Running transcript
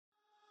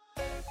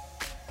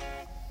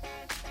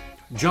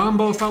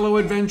Jumbo fellow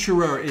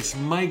adventurer, it's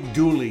Mike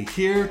Dooley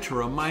here to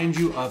remind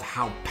you of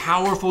how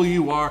powerful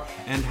you are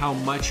and how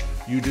much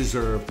you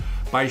deserve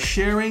by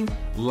sharing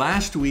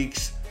last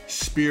week's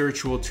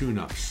spiritual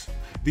tune-ups.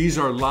 These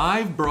are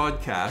live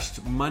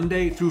broadcasts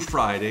Monday through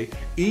Friday,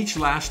 each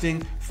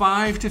lasting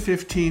 5 to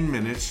 15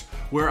 minutes,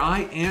 where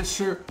I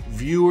answer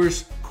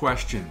viewers'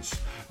 questions,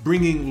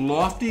 bringing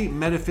lofty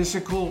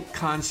metaphysical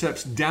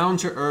concepts down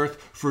to earth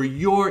for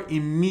your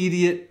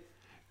immediate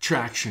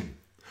traction.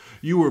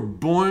 You were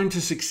born to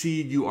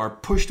succeed. You are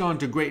pushed on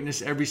to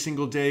greatness every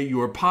single day.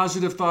 Your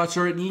positive thoughts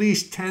are at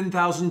least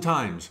 10,000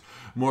 times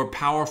more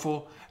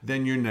powerful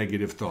than your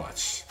negative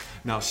thoughts.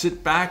 Now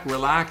sit back,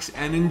 relax,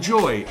 and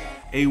enjoy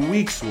a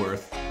week's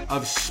worth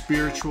of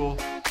spiritual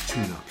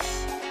tune-ups.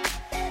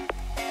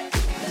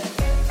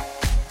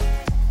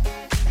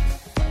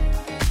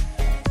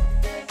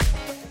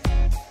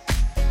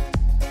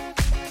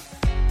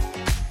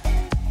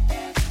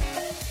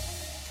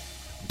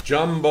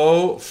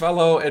 Jumbo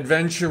fellow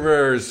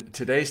adventurers.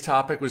 Today's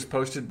topic was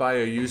posted by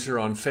a user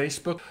on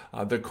Facebook.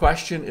 The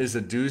question is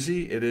a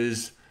doozy. It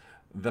is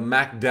the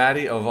Mac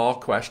Daddy of all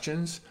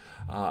questions.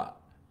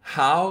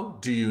 How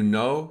do you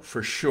know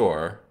for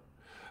sure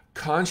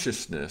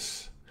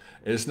consciousness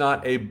is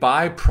not a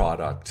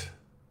byproduct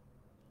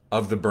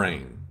of the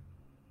brain?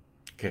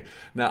 Okay.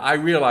 Now I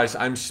realize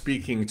I'm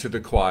speaking to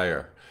the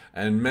choir,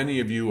 and many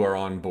of you are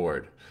on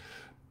board.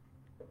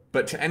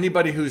 But to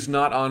anybody who's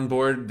not on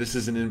board, this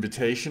is an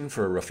invitation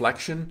for a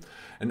reflection.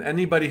 And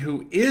anybody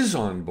who is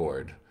on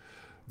board,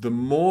 the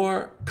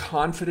more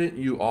confident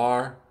you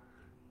are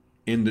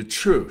in the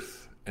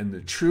truth, and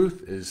the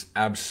truth is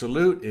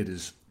absolute, it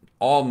is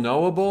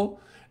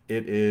all-knowable,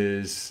 it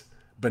is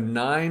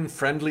benign,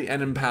 friendly,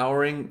 and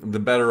empowering, the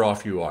better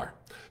off you are.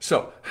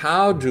 So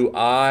how do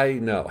I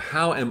know?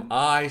 How am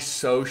I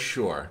so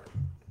sure?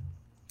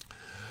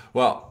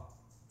 Well,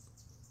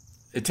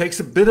 it takes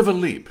a bit of a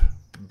leap,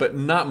 but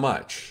not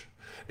much.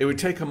 It would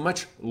take a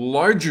much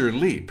larger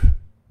leap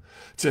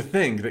to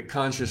think that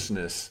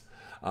consciousness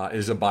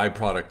is a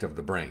byproduct of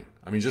the brain.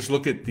 I mean, just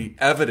look at the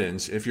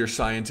evidence if you're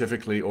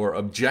scientifically or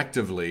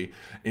objectively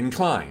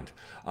inclined.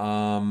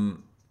 To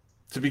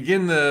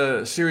begin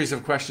the series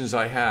of questions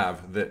I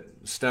have that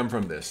stem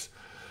from this,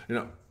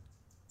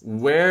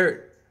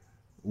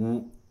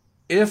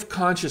 if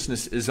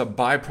consciousness is a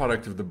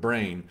byproduct of the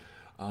brain,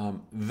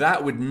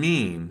 that would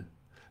mean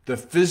the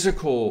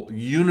physical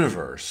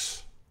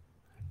universe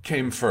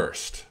came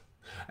first.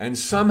 And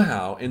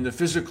somehow in the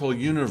physical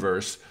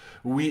universe,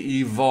 we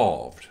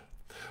evolved.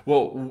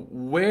 Well,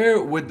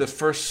 where would the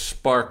first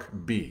spark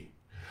be?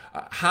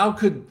 How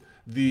could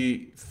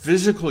the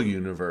physical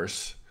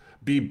universe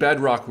be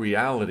bedrock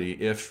reality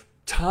if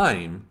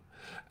time,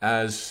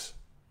 as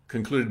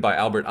concluded by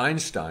Albert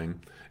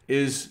Einstein,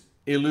 is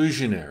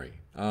illusionary,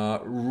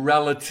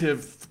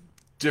 relative,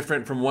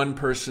 different from one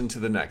person to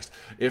the next?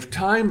 If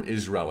time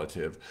is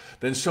relative,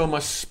 then so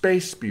must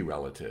space be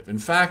relative. In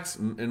fact,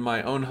 in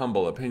my own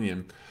humble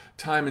opinion,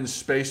 time and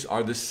space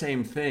are the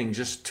same thing,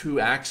 just two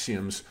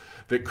axioms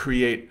that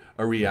create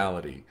a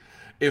reality.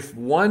 If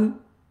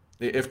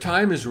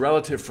time is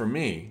relative for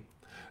me,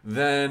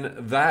 then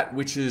that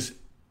which is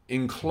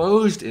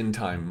enclosed in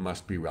time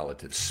must be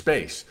relative.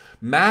 Space.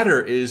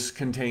 Matter is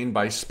contained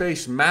by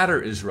space.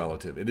 Matter is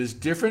relative. It is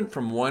different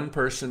from one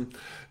person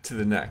to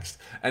the next.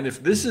 And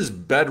if this is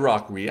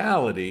bedrock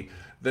reality,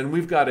 then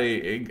we've got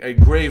a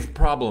grave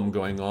problem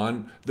going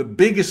on. The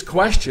biggest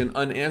question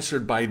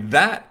unanswered by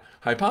that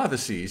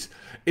hypothesis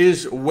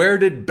is, where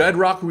did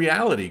bedrock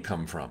reality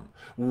come from?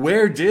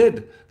 Where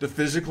did the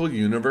physical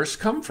universe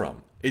come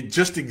from? It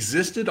just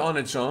existed on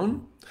its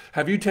own?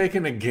 Have you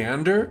taken a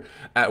gander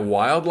at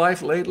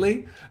wildlife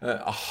lately?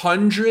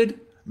 100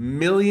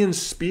 million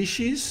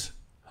species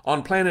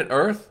on planet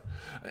Earth,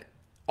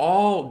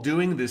 all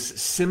doing this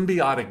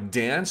symbiotic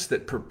dance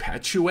that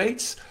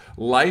perpetuates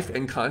life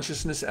and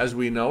consciousness as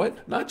we know it.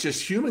 Not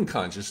just human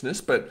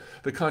consciousness, but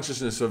the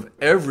consciousness of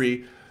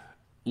every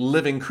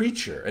living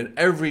creature and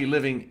every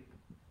living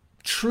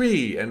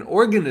tree and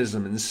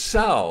organism and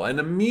cell and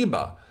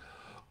amoeba.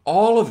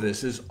 All of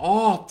this is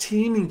all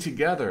teaming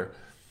together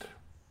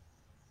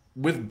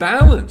with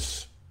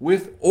balance,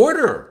 with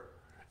order.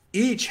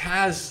 Each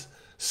has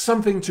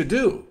something to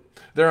do.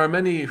 There are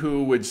many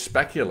who would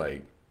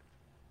speculate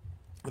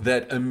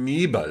that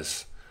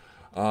amoebas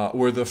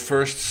were the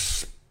first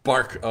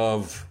spark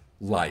of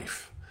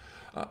life.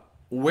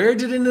 Where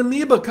did an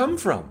amoeba come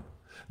from?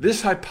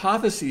 This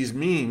hypothesis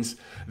means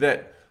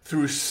that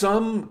through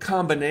some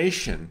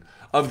combination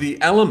of the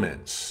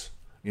elements,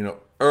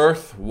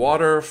 earth,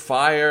 water,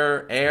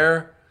 fire,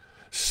 air,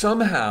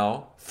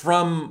 somehow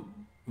from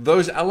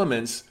those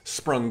elements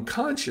sprung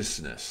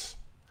consciousness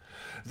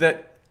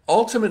that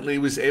ultimately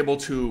was able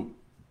to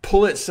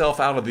pull itself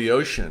out of the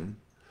ocean,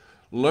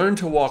 learn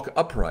to walk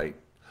upright,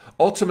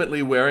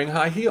 ultimately wearing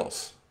high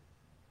heels.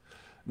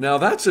 Now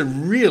that's a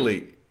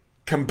really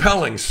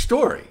compelling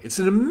story. It's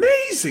an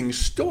amazing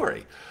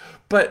story.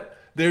 But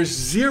there's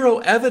zero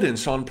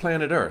evidence on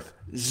planet Earth,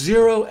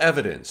 zero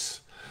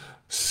evidence,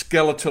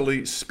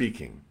 skeletally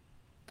speaking,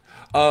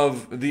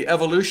 of the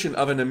evolution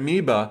of an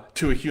amoeba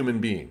to a human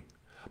being,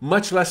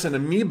 much less an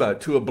amoeba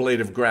to a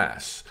blade of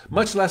grass,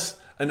 much less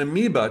an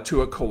amoeba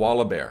to a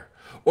koala bear,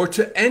 or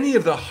to any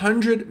of the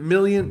 100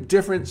 million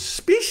different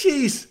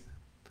species.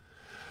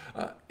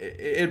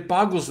 It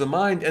boggles the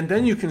mind. And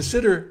then you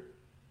consider,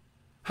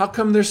 how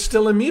come there's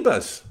still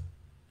amoebas?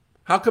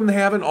 How come they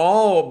haven't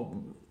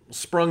all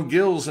sprung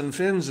gills and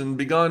fins and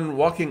begun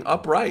walking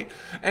upright?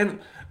 And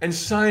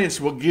science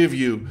will give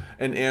you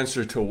an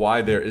answer to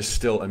why there is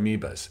still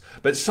amoebas.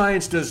 But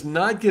science does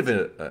not give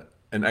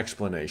an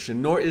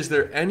explanation, nor is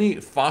there any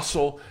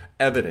fossil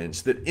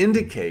evidence that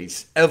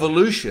indicates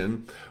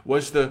evolution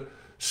was the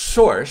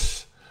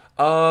source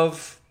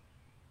of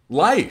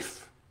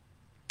life.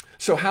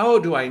 So how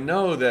do I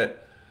know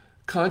that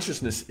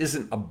consciousness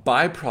isn't a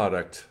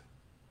byproduct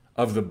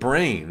of the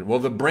brain? Well,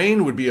 the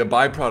brain would be a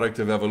byproduct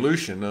of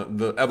evolution.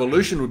 The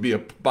evolution would be a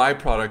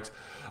byproduct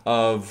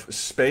of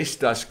space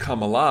dust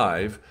come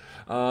alive.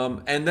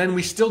 And then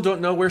we still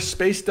don't know where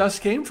space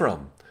dust came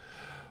from.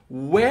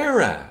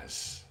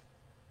 Whereas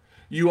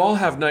you all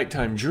have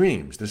nighttime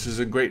dreams. This is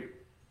a great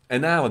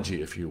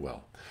analogy, if you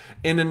will.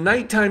 In a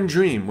nighttime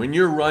dream, when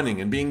you're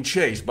running and being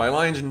chased by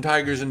lions and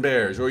tigers and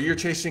bears, or you're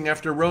chasing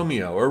after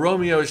Romeo, or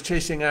Romeo is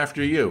chasing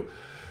after you,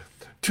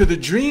 to the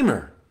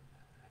dreamer,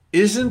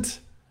 isn't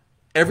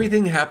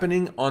everything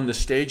happening on the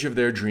stage of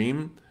their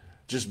dream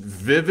just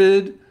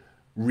vivid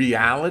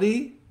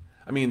reality?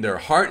 I mean, their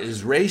heart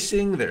is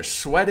racing, they're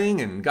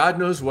sweating, and God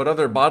knows what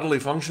other bodily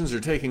functions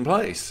are taking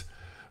place,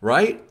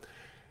 right?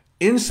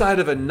 Inside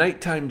of a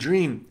nighttime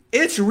dream,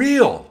 it's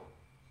real.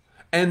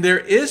 And there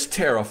is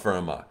terra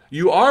firma.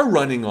 You are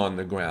running on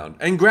the ground,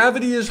 and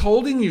gravity is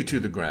holding you to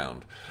the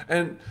ground.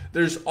 And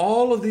there's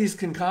all of these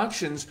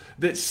concoctions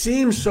that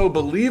seem so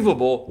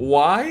believable.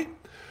 Why?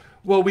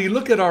 Well, we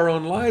look at our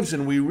own lives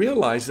and we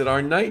realize that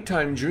our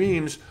nighttime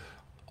dreams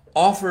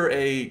offer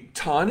a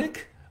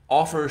tonic,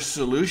 offer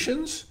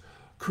solutions,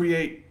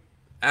 create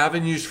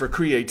avenues for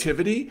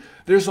creativity.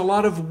 There's a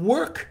lot of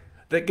work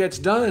that gets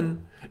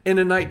done in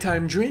a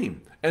nighttime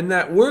dream. And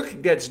that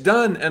work gets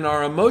done and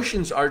our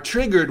emotions are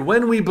triggered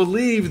when we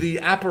believe the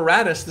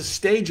apparatus, the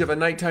stage of a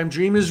nighttime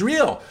dream is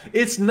real.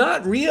 It's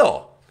not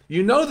real.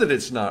 You know that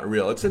it's not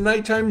real. It's a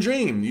nighttime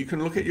dream. You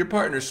can look at your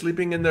partner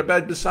sleeping in their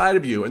bed beside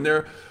of you and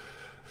they're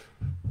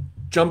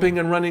jumping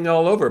and running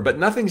all over, but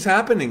nothing's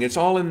happening. It's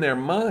all in their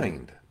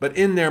mind. But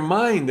in their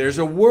mind, there's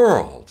a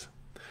world.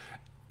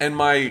 And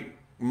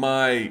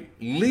my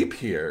leap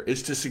here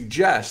is to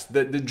suggest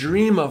that the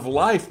dream of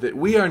life that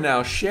we are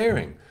now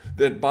sharing,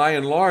 that by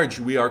and large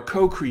we are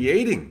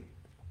co-creating,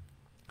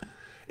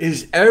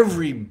 is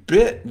every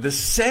bit the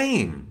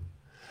same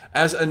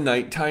as a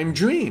nighttime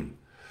dream.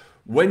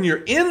 When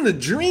you're in the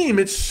dream,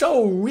 it's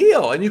so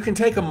real, and you can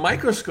take a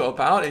microscope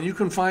out and you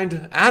can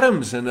find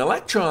atoms and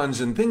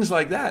electrons and things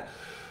like that.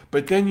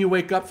 But then you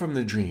wake up from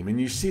the dream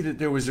and you see that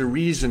there was a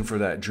reason for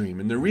that dream.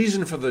 And the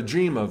reason for the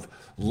dream of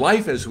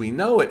life as we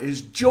know it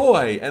is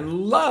joy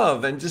and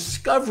love and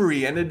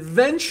discovery and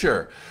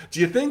adventure. Do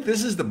you think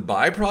this is the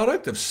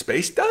byproduct of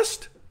space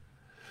dust?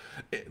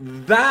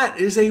 That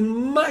is a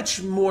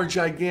much more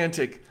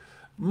gigantic,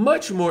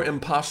 much more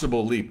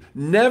impossible leap.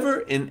 Never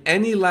in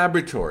any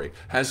laboratory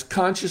has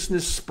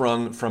consciousness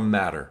sprung from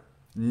matter.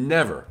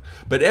 Never.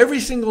 But every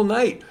single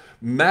night,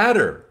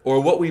 matter, or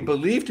what we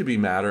believe to be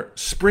matter,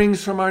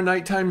 springs from our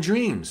nighttime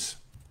dreams.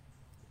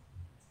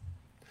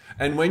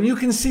 And when you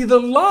can see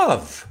the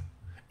love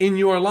in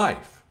your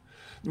life,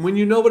 when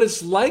you know what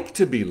it's like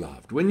to be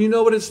loved, when you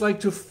know what it's like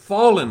to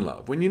fall in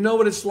love, when you know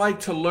what it's like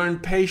to learn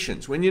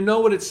patience, when you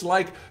know what it's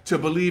like to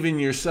believe in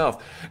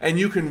yourself, and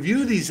you can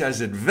view these as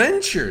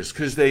adventures,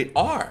 because they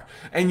are,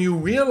 and you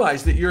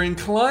realize that you're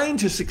inclined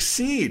to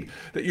succeed,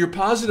 that your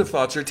positive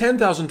thoughts are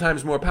 10,000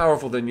 times more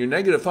powerful than your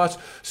negative thoughts,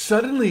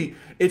 suddenly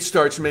it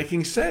starts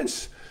making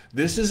sense.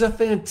 This is a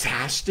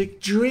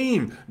fantastic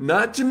dream,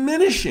 not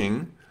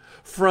diminishing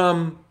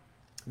from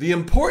the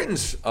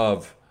importance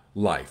of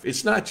life.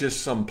 It's not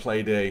just some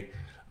play day,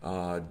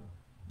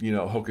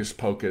 hocus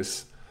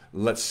pocus,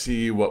 let's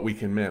see what we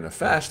can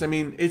manifest. I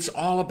mean, it's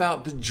all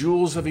about the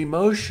jewels of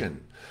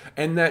emotion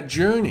and that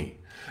journey.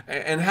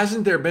 And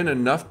hasn't there been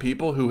enough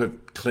people who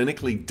have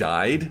clinically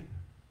died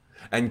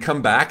and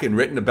come back and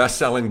written a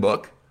best-selling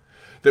book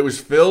that was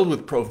filled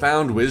with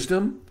profound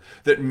wisdom,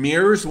 that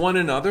mirrors one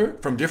another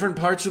from different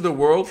parts of the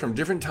world, from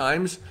different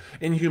times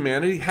in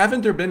humanity?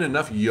 Haven't there been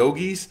enough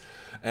yogis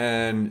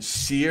and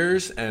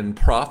seers and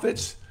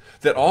prophets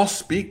that all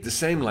speak the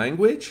same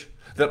language,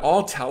 that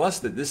all tell us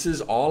that this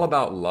is all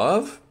about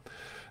love?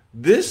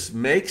 This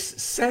makes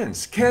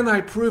sense. Can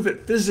I prove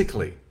it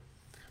physically?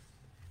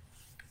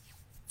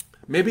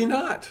 Maybe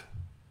not.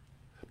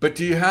 But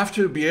do you have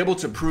to be able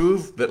to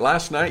prove that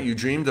last night you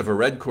dreamed of a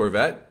red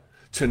Corvette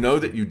to know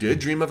that you did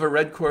dream of a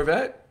red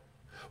Corvette?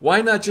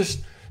 Why not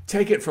just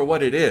take it for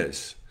what it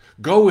is?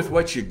 Go with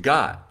what you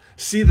got.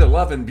 See the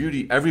love and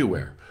beauty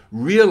everywhere.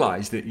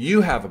 Realize that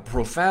you have a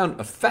profound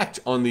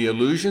effect on the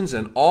illusions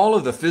and all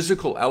of the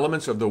physical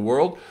elements of the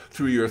world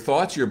through your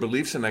thoughts, your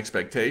beliefs, and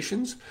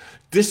expectations.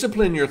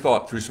 Discipline your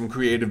thought through some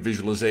creative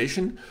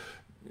visualization.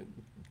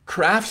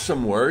 Craft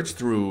some words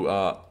through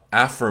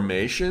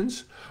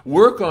affirmations.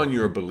 Work on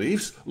your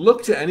beliefs.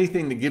 Look to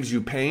anything that gives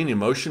you pain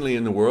emotionally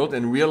in the world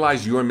and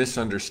realize you're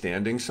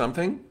misunderstanding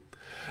something.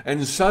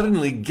 And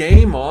suddenly,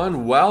 game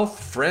on,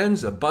 wealth,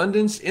 friends,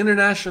 abundance,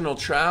 international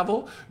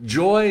travel,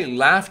 joy,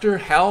 laughter,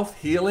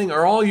 health, healing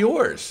are all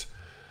yours.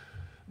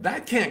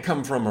 That can't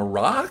come from a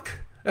rock.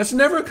 That's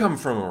never come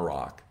from a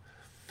rock.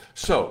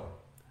 So,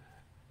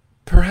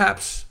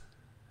 perhaps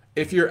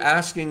if you're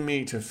asking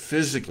me to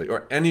physically,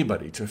 or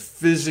anybody to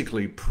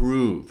physically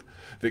prove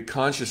that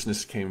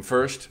consciousness came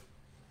first,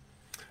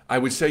 I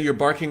would say you're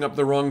barking up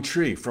the wrong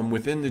tree. From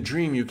within the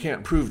dream, you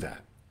can't prove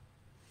that.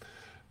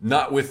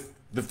 Not with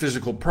the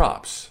physical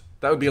props.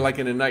 That would be like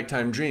in a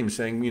nighttime dream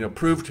saying,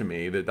 prove to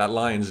me that that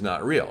lion's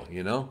not real,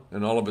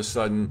 and all of a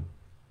sudden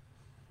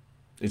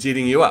it's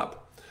eating you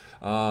up.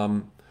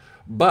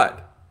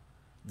 But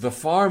the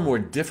far more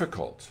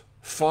difficult,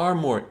 far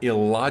more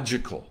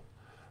illogical,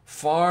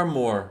 far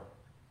more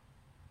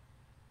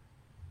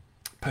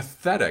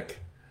pathetic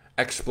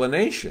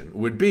explanation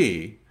would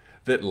be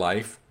that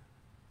life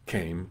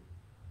came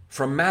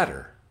from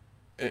matter.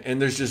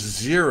 And there's just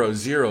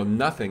zero,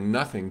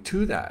 nothing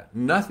to that.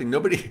 Nothing,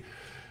 nobody,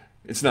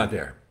 it's not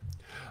there.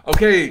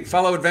 Okay,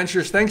 fellow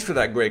adventurers, thanks for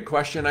that great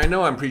question. I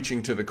know I'm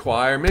preaching to the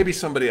choir. Maybe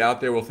somebody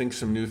out there will think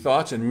some new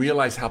thoughts and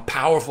realize how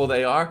powerful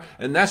they are.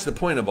 And that's the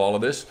point of all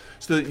of this,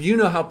 so that you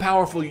know how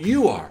powerful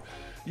you are.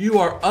 You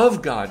are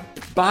of God,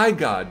 by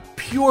God,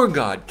 pure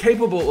God,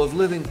 capable of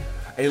living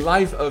a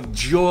life of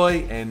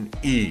joy and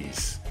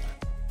ease.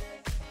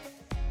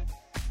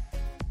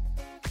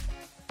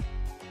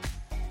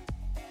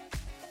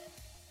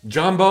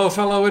 Jumbo,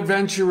 fellow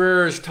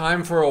adventurers,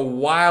 time for a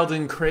wild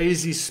and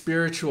crazy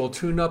spiritual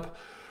tune-up.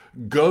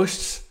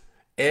 Ghosts,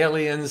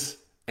 aliens,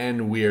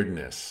 and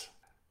weirdness.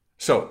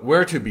 So,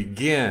 where to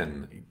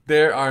begin?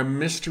 There are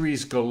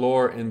mysteries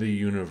galore in the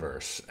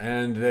universe,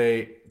 and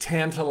they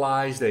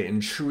tantalize, they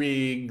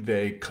intrigue,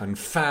 they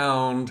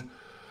confound.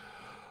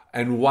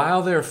 And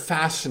while they're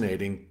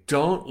fascinating,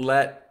 don't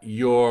let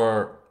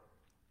your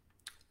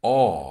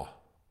awe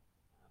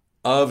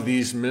of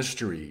these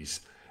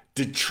mysteries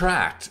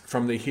detract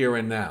from the here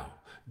and now.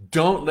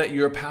 Don't let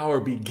your power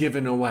be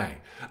given away.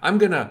 I'm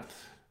going to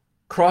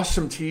cross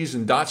some T's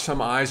and dot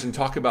some I's and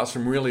talk about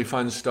some really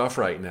fun stuff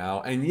right now.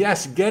 And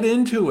yes, get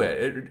into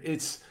it.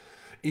 It's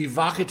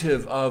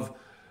evocative of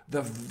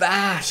the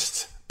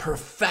vast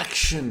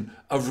perfection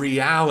of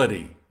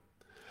reality.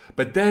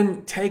 But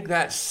then take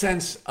that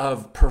sense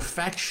of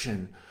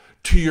perfection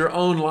to your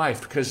own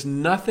life, because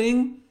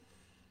nothing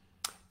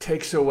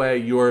takes away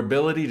your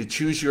ability to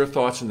choose your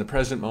thoughts in the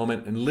present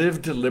moment and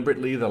live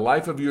deliberately the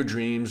life of your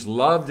dreams,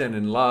 loved and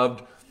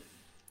unloved,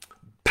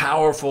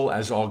 powerful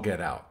as all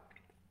get out.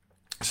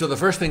 So the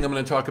first thing I'm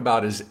going to talk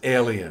about is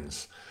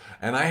aliens.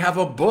 And I have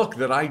a book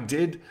that I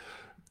did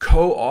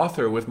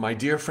co-author with my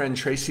dear friend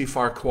Tracy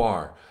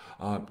Farquhar,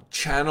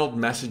 Channeled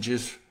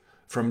Messages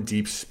from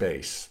Deep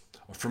Space.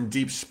 From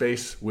Deep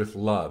Space with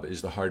Love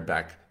is the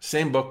hardback.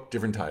 Same book,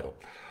 different title.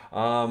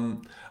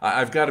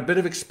 I've got a bit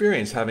of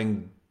experience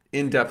having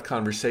in-depth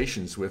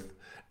conversations with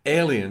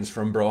aliens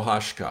from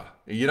Brohashka.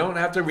 You don't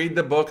have to read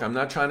the book. I'm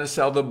not trying to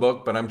sell the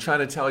book, but I'm trying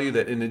to tell you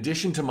that in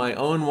addition to my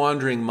own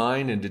wandering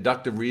mind and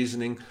deductive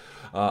reasoning,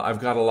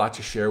 I've got a lot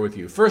to share with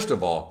you. First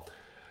of all,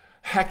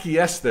 heck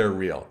yes, they're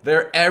real.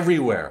 They're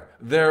everywhere.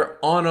 They're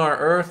on our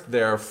earth.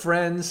 They're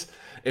friends.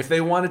 If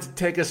they wanted to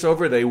take us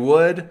over, they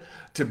would.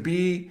 To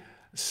be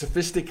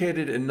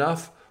sophisticated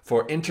enough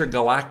for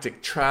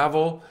intergalactic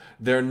travel,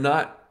 they're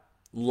not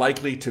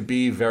likely to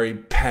be very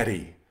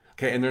petty.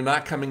 Okay, and they're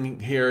not coming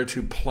here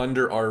to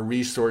plunder our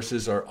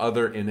resources or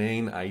other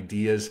inane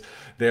ideas.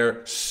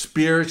 They're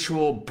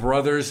spiritual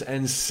brothers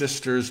and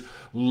sisters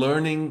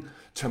learning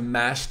to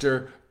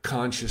master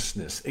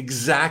consciousness,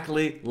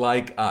 exactly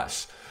like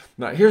us.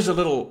 Now, here's a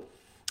little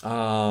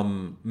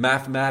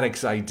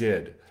mathematics I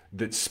did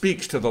that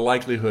speaks to the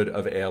likelihood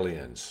of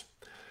aliens.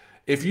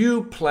 If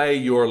you play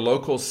your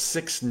local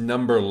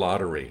 6-number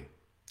lottery,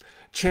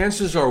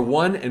 chances are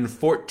 1 in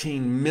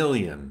 14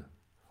 million.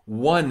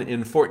 1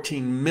 in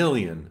 14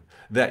 million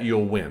that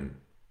you'll win.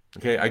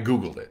 Okay, I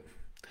Googled it.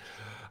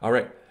 All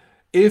right.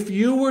 If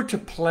you were to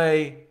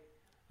play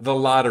the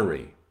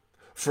lottery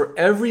for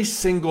every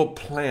single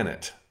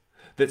planet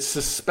that's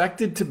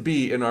suspected to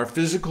be in our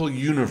physical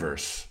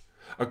universe,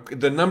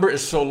 the number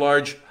is so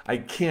large I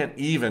can't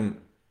even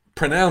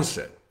pronounce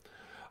it.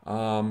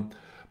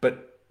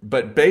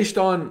 But based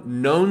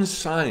on known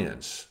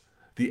science,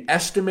 the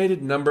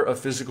estimated number of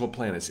physical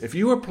planets, if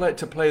you were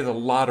to play the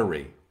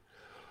lottery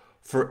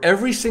for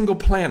every single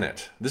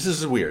planet, this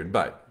is weird,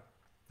 but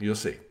you'll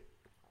see,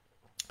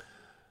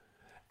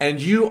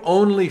 and you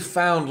only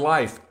found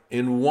life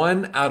in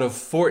 1 out of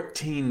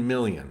 14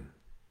 million,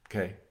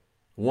 okay?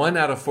 1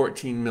 out of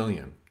 14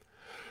 million.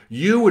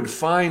 You would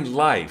find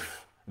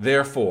life,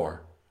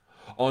 therefore,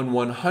 on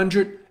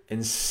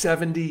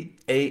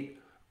 178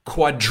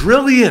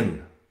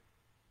 quadrillion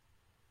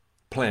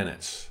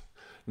planets.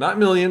 Not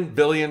million,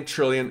 billion,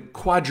 trillion,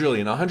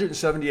 quadrillion.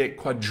 178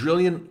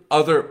 quadrillion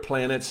other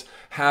planets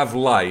have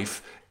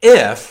life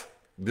if,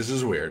 this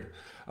is weird,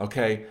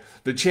 okay,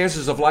 the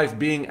chances of life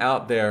being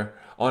out there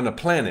on a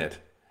planet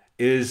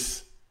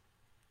is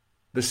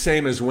the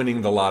same as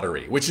winning the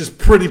lottery, which is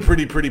pretty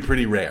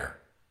rare.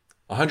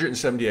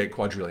 178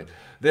 quadrillion.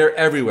 They're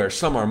everywhere.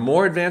 Some are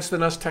more advanced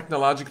than us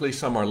technologically,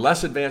 some are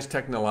less advanced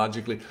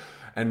technologically,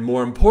 and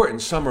more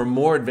important, some are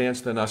more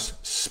advanced than us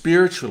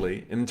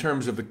spiritually in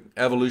terms of the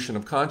evolution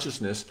of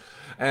consciousness,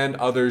 and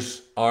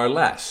others are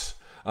less.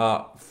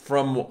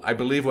 From, I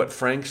believe, what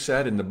Frank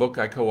said in the book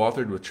I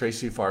co-authored with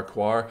Tracy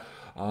Farquhar,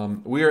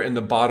 we are in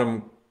the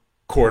bottom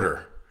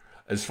quarter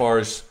as far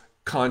as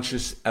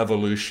conscious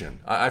evolution.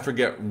 I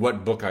forget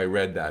what book I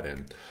read that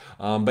in.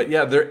 But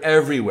yeah, they're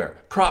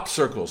everywhere. Crop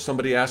circles.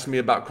 Somebody asked me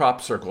about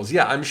crop circles.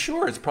 Yeah, I'm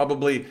sure it's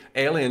probably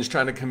aliens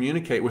trying to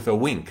communicate with a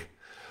wink.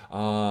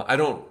 I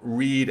don't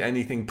read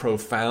anything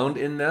profound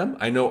in them.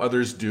 I know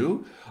others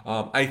do.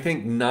 I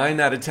think 9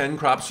 out of 10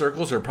 crop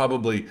circles are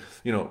probably,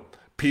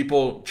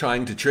 people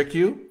trying to trick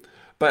you.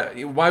 But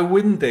why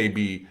wouldn't they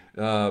be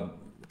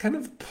kind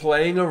of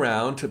playing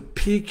around to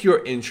pique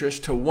your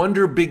interest, to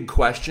wonder big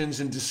questions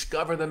and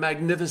discover the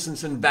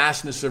magnificence and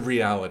vastness of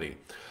reality?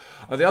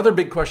 The other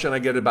big question I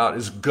get about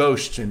is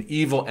ghosts and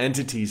evil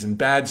entities and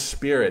bad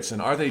spirits,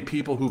 and are they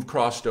people who've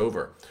crossed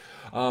over?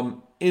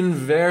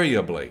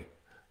 Invariably,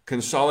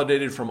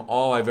 consolidated from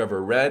all I've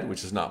ever read,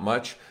 which is not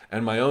much,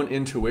 and my own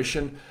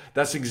intuition,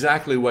 that's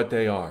exactly what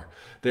they are.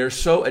 They're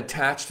so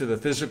attached to the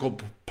physical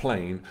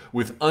plane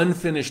with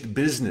unfinished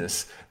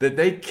business that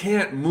they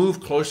can't move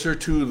closer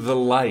to the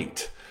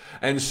light.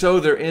 And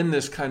so they're in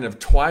this kind of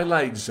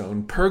twilight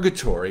zone,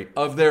 purgatory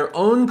of their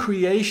own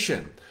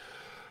creation,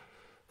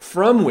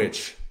 from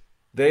which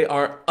they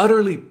are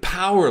utterly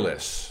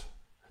powerless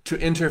to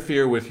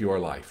interfere with your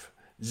life.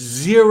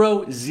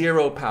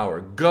 Zero power.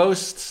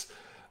 Ghosts,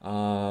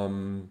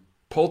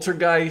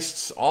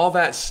 poltergeists, all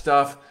that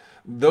stuff,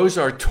 those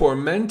are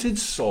tormented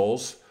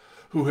souls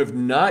who have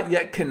not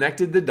yet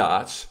connected the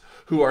dots,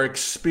 who are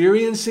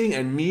experiencing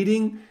and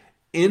meeting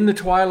in the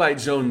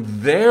twilight zone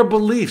their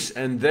beliefs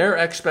and their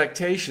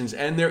expectations,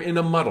 and they're in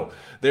a muddle.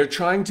 They're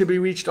trying to be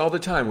reached all the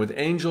time with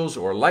angels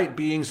or light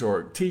beings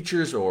or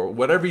teachers or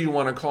whatever you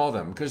want to call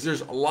them, because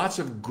there's lots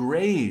of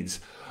grades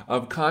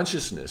of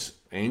consciousness,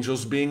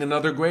 angels being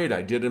another grade.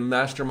 I did a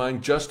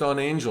mastermind just on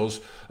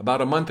angels about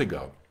a month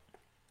ago.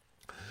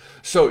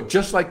 So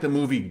just like the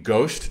movie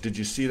Ghost, did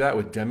you see that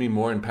with Demi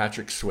Moore and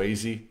Patrick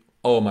Swayze?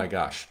 Oh my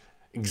gosh,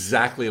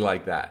 exactly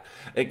like that.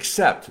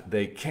 Except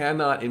they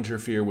cannot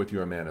interfere with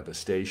your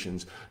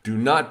manifestations. Do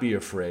not be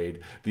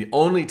afraid. The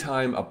only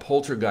time a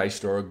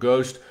poltergeist or a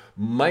ghost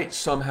might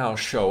somehow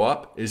show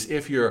up is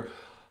if you're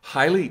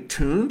highly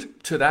tuned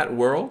to that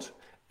world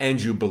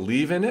and you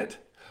believe in it.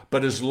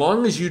 But as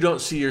long as you don't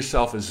see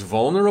yourself as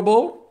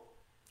vulnerable,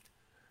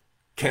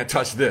 can't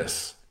touch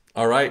this.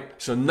 All right?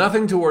 So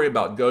nothing to worry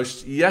about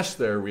ghosts. Yes,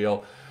 they're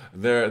real.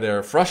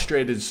 They're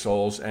frustrated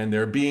souls, and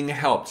they're being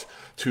helped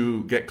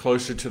to get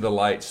closer to the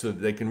light so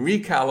that they can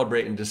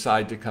recalibrate and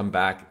decide to come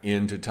back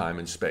into time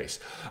and space.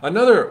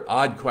 Another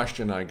odd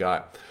question I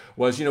got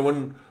was,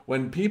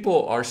 when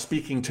people are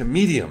speaking to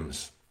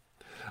mediums,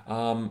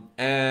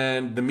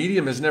 and the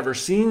medium has never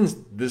seen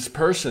this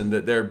person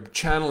that they're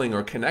channeling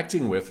or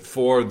connecting with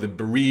for the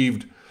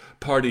bereaved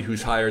party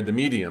who's hired the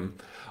medium,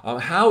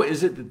 how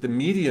is it that the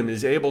medium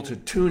is able to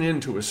tune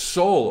into a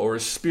soul or a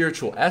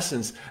spiritual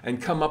essence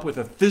and come up with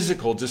a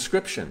physical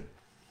description?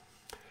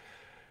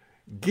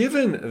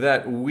 Given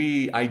that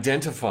we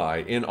identify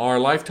in our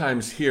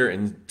lifetimes here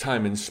in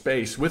time and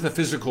space with a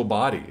physical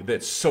body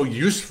that's so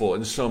useful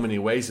in so many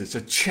ways, it's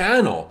a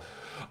channel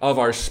of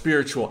our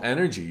spiritual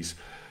energies,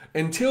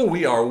 until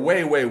we are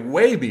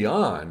way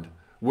beyond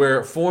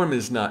where form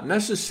is not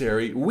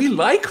necessary, we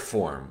like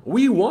form.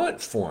 We want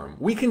form.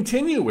 We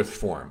continue with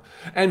form.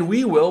 And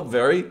we will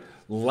very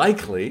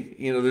likely,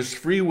 there's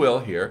free will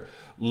here,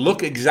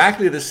 look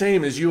exactly the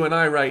same as you and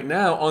I right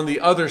now on the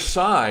other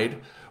side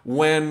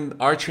when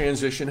our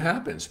transition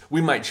happens.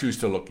 We might choose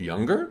to look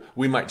younger.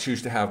 We might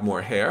choose to have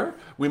more hair.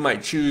 We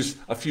might choose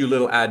a few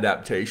little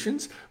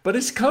adaptations, but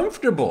it's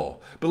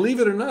comfortable. Believe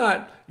it or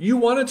not, you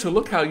wanted to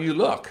look how you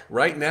look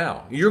right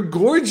now. You're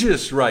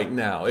gorgeous right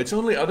now. It's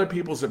only other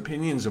people's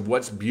opinions of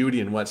what's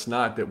beauty and what's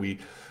not that we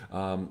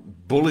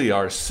bully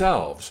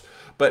ourselves.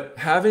 But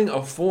having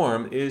a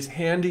form is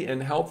handy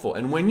and helpful.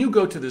 And when you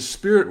go to the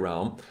spirit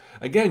realm,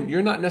 again,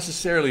 you're not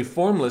necessarily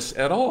formless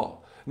at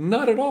all.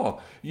 Not at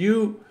all.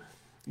 You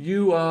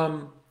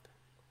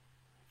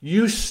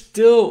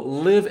still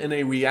live in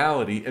a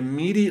reality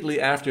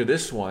immediately after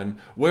this one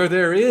where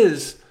there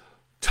is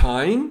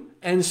time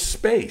and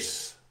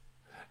space.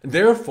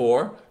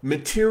 Therefore,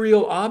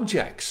 material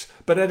objects,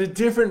 but at a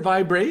different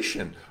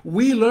vibration.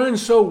 We learn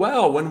so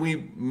well when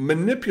we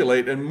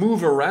manipulate and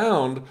move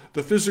around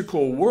the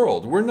physical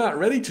world. We're not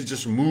ready to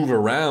just move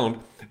around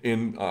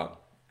in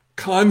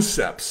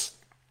concepts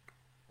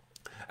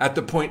at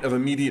the point of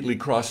immediately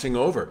crossing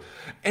over.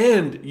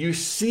 And you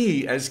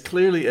see as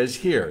clearly as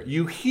hear.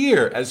 You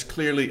hear as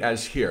clearly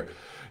as hear.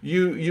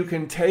 You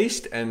can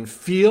taste and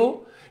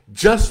feel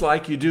just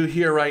like you do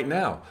here right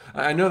now.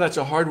 I know that's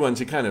a hard one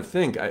to kind of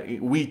think.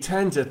 We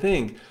tend to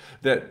think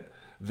that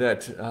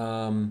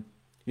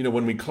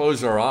when we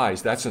close our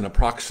eyes, that's an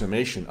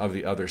approximation of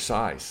the other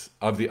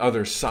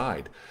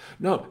side.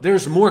 No,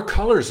 there's more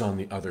colors on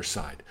the other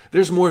side.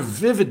 There's more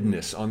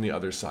vividness on the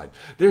other side.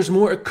 There's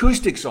more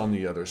acoustics on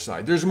the other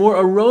side. There's more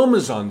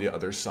aromas on the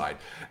other side.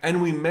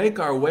 And we make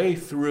our way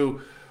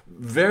through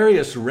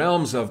various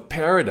realms of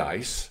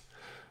paradise,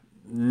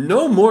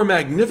 no more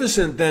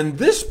magnificent than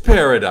this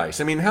paradise.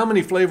 I mean, how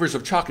many flavors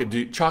of chocolate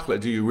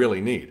do you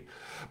really need?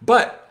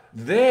 But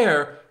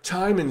there,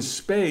 time and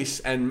space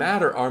and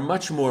matter are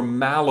much more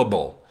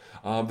malleable.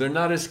 They're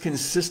not as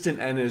consistent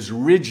and as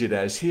rigid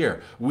as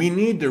here. We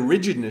need the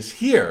rigidness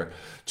here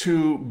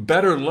to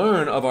better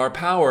learn of our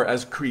power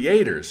as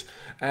creators.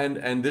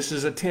 And this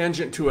is a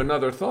tangent to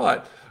another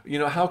thought.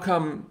 How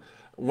come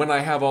when I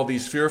have all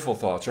these fearful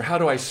thoughts, or how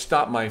do I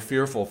stop my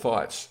fearful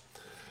thoughts?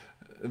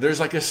 There's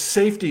like a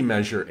safety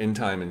measure in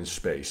time and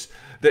space,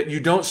 that you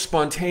don't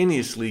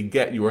spontaneously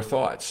get your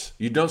thoughts.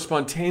 You don't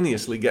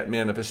spontaneously get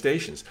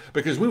manifestations,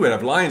 because we would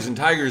have lions and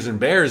tigers and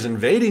bears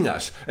invading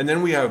us. And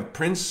then we have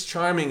Prince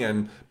Charming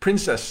and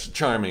Princess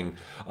Charming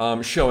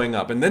showing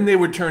up, and then they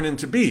would turn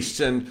into beasts,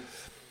 and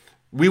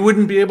we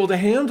wouldn't be able to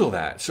handle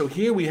that. So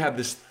here we have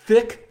this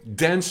thick,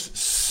 dense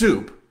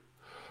soup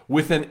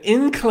with an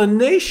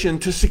inclination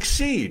to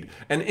succeed,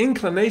 an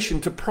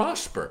inclination to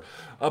prosper,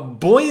 a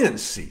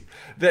buoyancy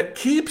that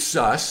keeps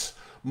us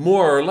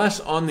more or less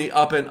on the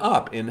up and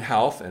up in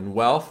health and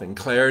wealth and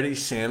clarity,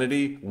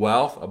 sanity,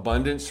 wealth,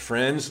 abundance,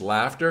 friends,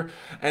 laughter.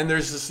 And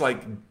there's this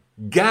like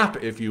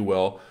gap, if you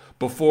will,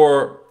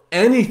 before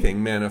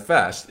anything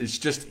manifests. It's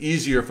just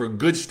easier for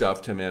good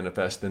stuff to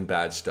manifest than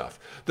bad stuff.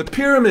 The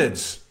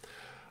pyramids,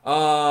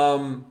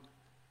 from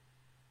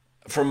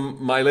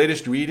my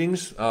latest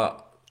readings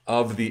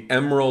of the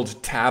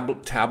Emerald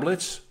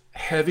Tablets,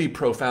 heavy,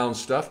 profound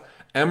stuff.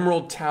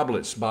 Emerald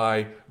Tablets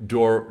by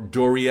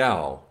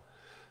D'Oreal,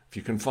 if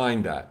you can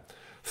find that.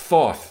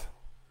 Thoth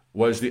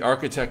was the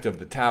architect of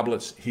the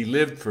tablets. He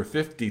lived for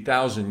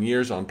 50,000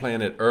 years on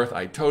planet Earth.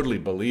 I totally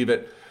believe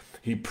it.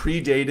 He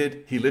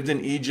lived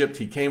in Egypt.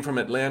 He came from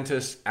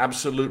Atlantis,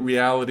 absolute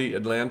reality,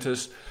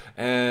 Atlantis.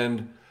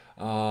 And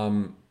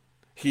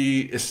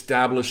he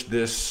established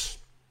this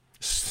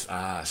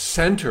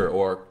center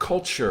or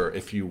culture,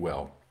 if you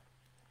will,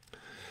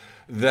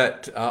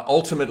 that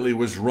ultimately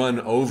was run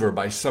over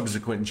by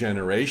subsequent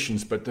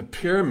generations. But the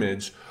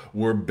pyramids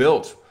were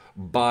built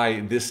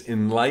by this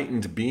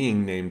enlightened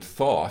being named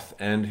Thoth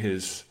and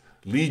his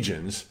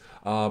legions,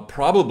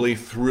 probably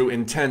through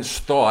intense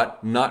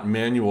thought, not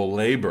manual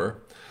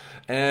labor.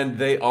 And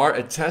they are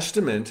a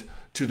testament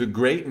to the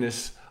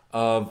greatness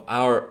of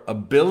our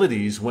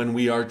abilities when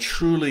we are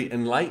truly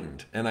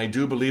enlightened. And I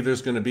do believe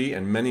there's going to be,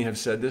 and many have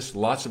said this,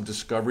 lots of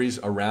discoveries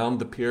around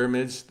the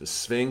pyramids, the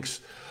Sphinx,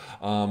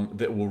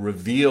 that will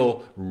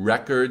reveal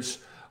records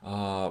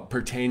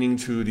pertaining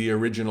to the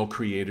original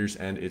creators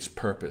and its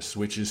purpose,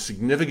 which is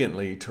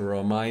significantly to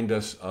remind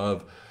us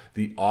of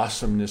the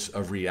awesomeness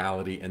of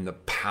reality and the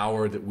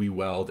power that we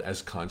wield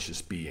as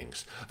conscious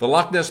beings. The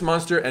Loch Ness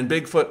Monster and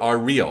Bigfoot are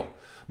real.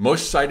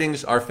 Most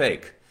sightings are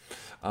fake.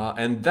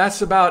 And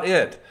that's about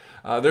it.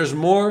 There's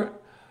more.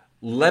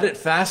 Let it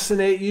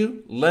fascinate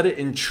you. Let it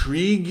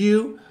intrigue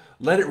you.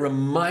 Let it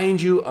remind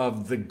you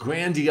of the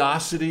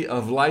grandiosity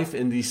of life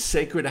in these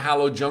sacred,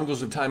 hallowed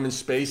jungles of time and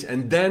space,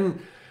 and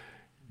then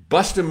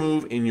bust a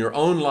move in your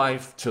own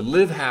life to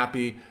live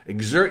happy,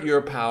 exert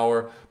your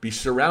power, be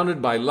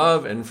surrounded by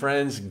love and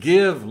friends,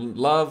 give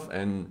love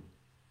and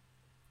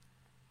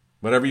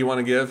whatever you want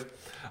to give,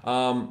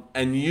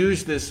 and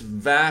use this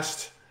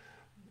vast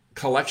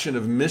collection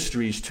of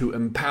mysteries to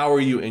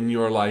empower you in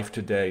your life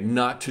today,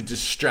 not to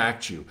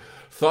distract you.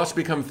 Thoughts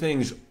become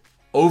things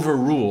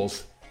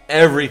overrules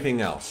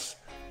everything else.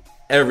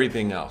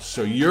 Everything else.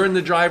 So you're in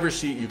the driver's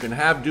seat. You can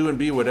have, do, and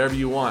be whatever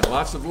you want.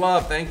 Lots of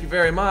love. Thank you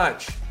very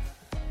much.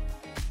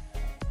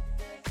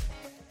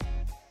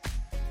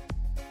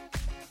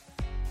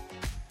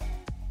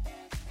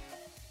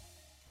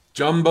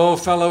 Jumbo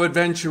fellow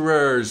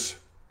adventurers,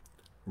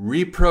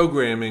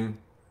 reprogramming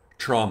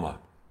trauma.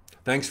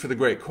 Thanks for the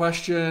great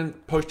question.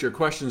 Post your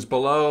questions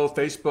below,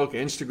 Facebook,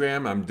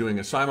 Instagram. I'm doing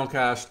a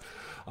simulcast,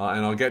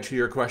 and I'll get to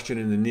your question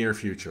in the near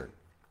future.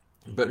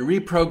 But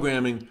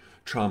reprogramming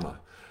trauma.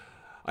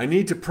 I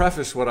need to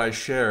preface what I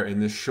share in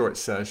this short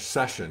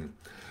session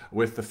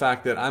with the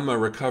fact that I'm a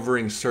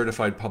recovering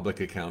certified public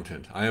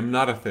accountant. I am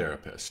not a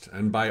therapist.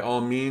 And by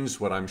all means,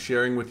 what I'm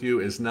sharing with you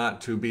is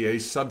not to be a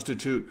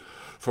substitute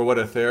for what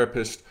a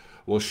therapist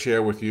will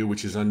share with you,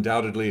 which is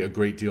undoubtedly a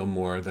great deal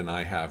more than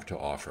I have to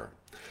offer.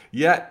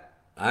 Yet,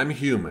 I'm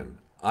human.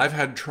 I've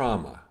had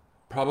trauma.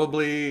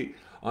 Probably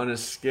on a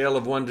scale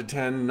of 1 to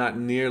 10, not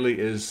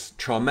nearly as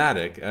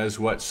traumatic as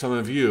what some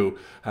of you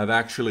have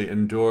actually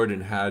endured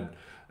and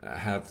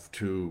have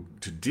to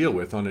deal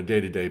with on a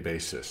day-to-day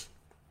basis.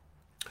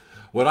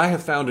 What I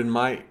have found in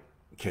my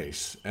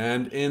case,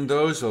 and in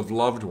those of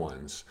loved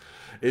ones,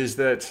 is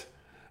that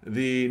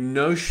the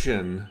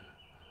notion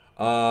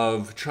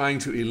of trying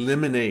to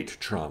eliminate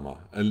trauma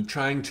and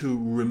trying to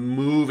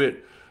remove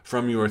it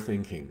from your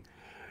thinking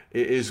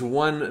is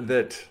one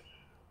that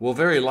will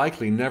very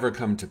likely never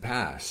come to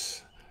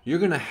pass. You're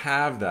going to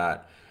have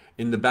that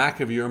in the back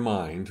of your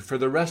mind for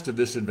the rest of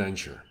this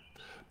adventure.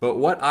 But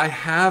what I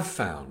have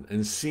found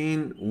and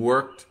seen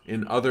worked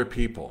in other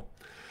people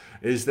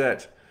is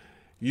that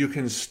you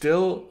can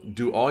still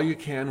do all you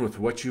can with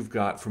what you've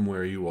got from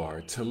where you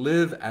are to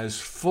live as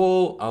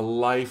full a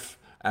life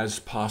as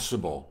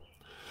possible,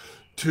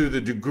 to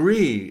the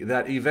degree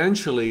that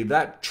eventually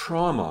that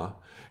trauma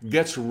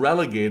gets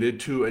relegated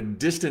to a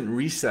distant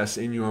recess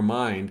in your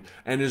mind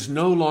and is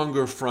no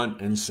longer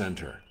front and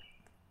center.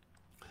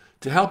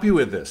 To help you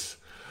with this,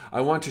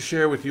 I want to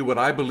share with you what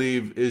I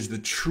believe is the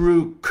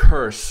true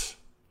curse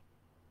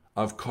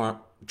of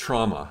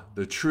trauma,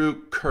 the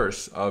true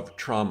curse of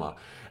trauma.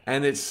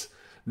 And it's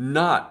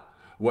not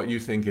what you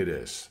think it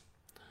is.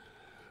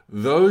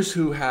 Those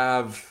who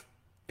have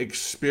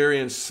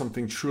experienced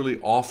something truly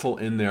awful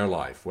in their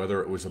life,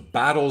 whether it was a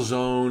battle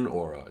zone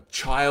or a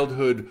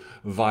childhood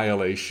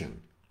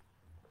violation,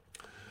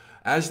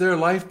 as their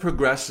life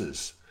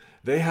progresses,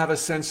 they have a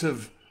sense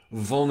of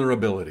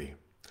vulnerability.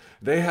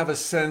 They have a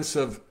sense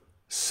of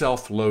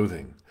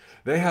self-loathing.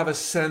 They have a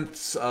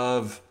sense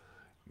of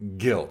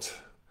guilt.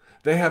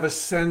 They have a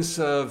sense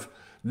of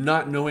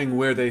not knowing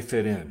where they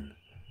fit in.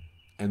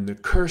 And the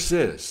curse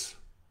is,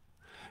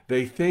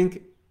 they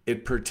think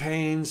it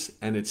pertains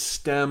and it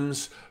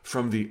stems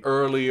from the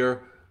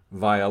earlier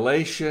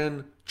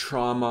violation,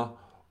 trauma,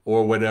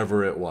 or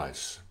whatever it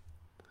was,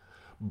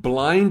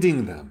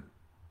 blinding them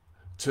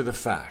to the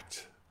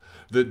fact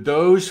that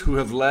those who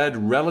have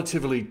led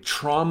relatively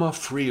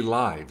trauma-free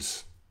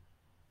lives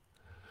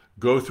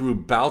go through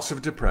bouts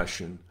of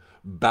depression,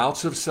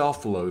 bouts of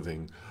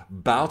self-loathing,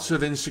 bouts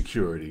of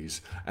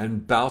insecurities,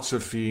 and bouts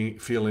of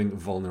feeling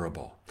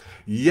vulnerable.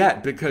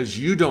 Yet, because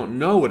you don't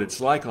know what it's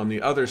like on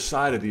the other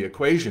side of the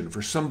equation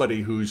for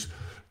somebody who's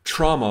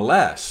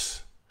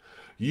trauma-less,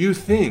 you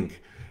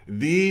think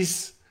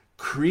these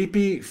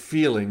creepy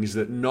feelings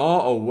that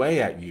gnaw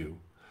away at you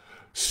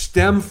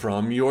stem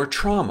from your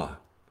trauma.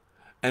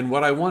 And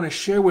what I want to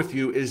share with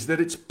you is that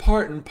it's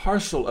part and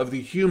parcel of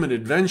the human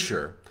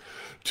adventure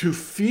to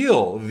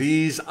feel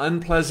these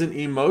unpleasant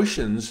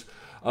emotions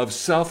of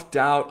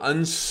self-doubt,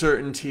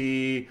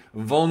 uncertainty,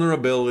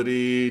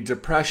 vulnerability,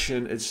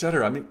 depression,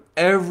 etc. I mean,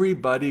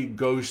 everybody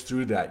goes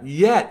through that.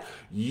 Yet,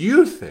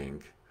 you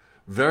think,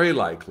 very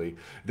likely,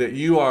 that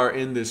you are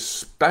in this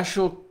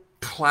special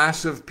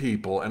class of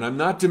people, and I'm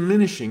not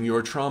diminishing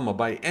your trauma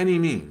by any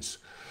means.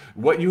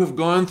 What you have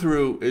gone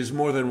through is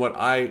more than what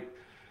I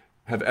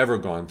have ever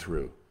gone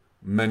through,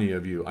 many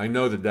of you. I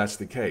know that that's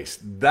the case.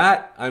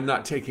 That I'm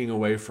not taking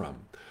away from.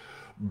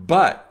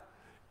 But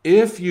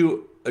if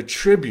you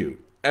attribute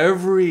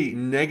every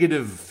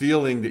negative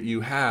feeling that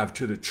you have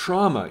to the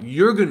trauma,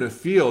 you're going to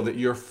feel that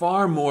you're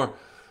far more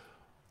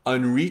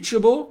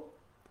unreachable,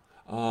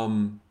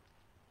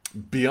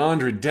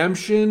 beyond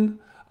redemption,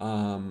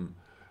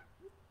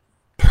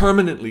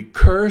 permanently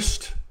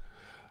cursed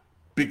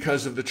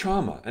because of the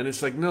trauma. And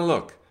it's like, no,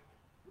 look,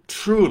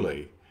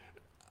 truly,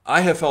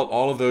 I have felt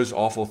all of those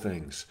awful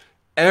things.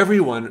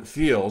 Everyone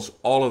feels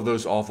all of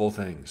those awful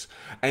things.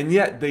 And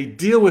yet they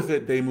deal with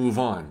it, they move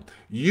on.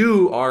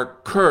 You are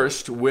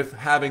cursed with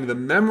having the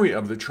memory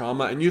of the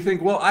trauma, and you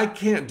think, well, I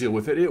can't deal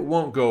with it. It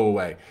won't go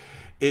away.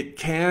 It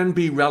can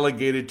be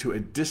relegated to a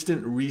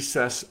distant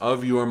recess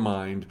of your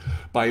mind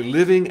by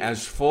living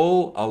as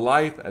full a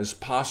life as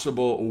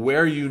possible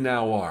where you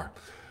now are.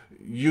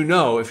 You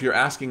know, if you're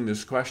asking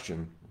this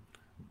question,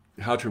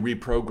 how to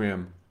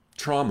reprogram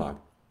trauma,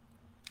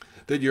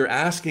 that you're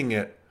asking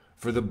it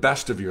for the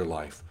best of your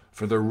life,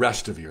 for the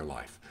rest of your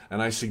life.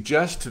 And I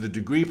suggest to the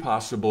degree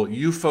possible,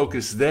 you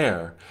focus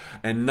there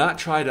and not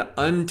try to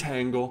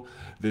untangle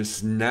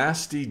this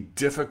nasty,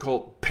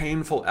 difficult,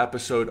 painful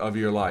episode of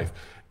your life.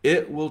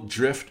 It will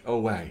drift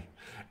away.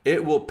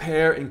 It will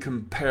pale in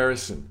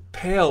comparison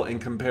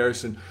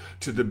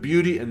to the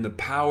beauty and the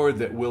power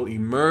that will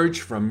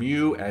emerge from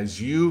you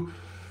as you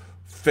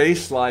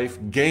face life,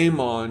 game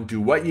on, do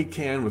what you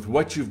can with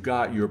what you've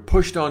got. You're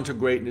pushed on to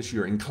greatness.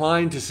 You're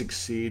inclined to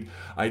succeed.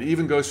 I'd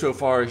even go so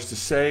far as to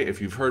say,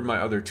 if you've heard my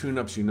other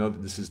tune-ups, you know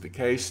that this is the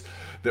case,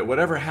 that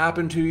whatever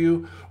happened to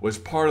you was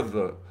part of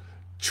the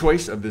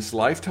choice of this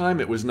lifetime.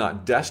 It was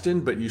not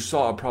destined, but you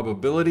saw a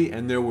probability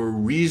and there were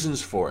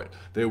reasons for it.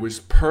 There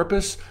was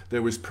purpose,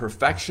 there was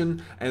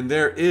perfection, and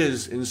there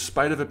is, in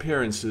spite of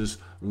appearances,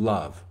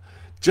 love.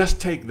 Just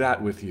take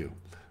that with you.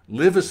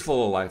 Live as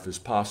full a life as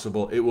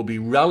possible. It will be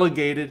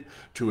relegated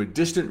to a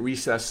distant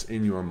recess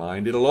in your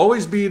mind. It'll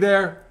always be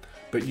there,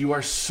 but you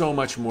are so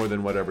much more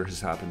than whatever has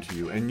happened to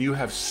you, and you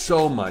have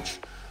so much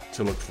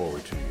to look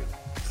forward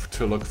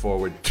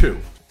to.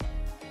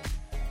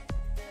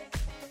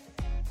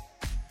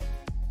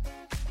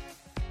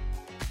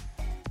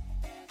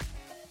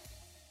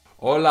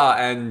 Hola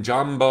and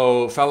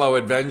Jumbo, fellow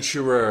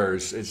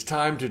adventurers. It's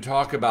time to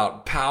talk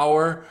about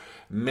power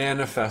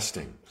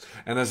manifesting.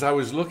 And as I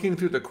was looking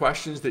through the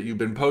questions that you've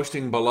been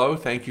posting below,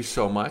 thank you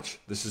so much.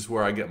 This is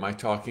where I get my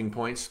talking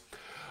points.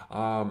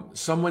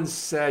 Someone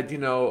said,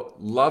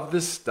 love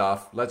this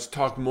stuff. Let's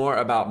talk more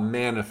about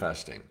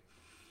manifesting.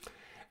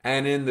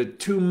 And in the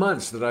 2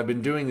 months that I've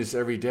been doing this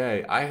every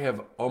day, I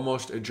have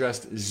almost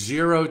addressed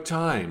zero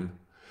time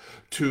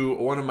to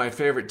one of my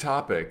favorite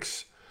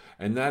topics,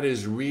 and that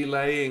is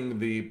relaying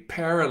the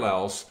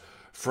parallels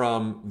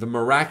from the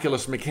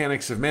miraculous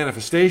mechanics of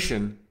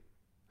manifestation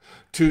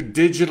to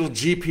digital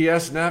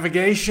GPS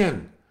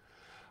navigation.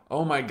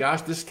 Oh my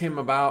gosh, this came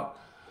about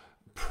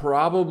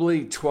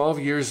probably 12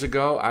 years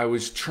ago. I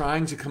was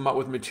trying to come up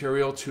with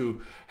material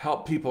to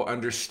help people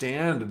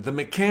understand the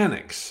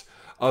mechanics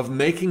of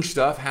making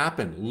stuff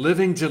happen,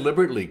 living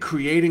deliberately,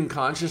 creating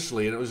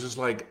consciously. And it was just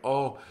like,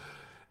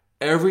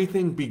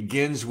 everything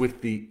begins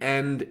with the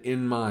end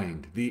in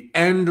mind. The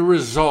end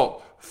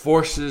result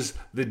forces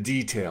the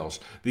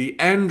details. The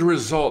end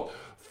result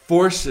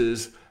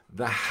forces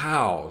the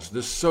hows,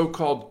 the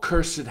so-called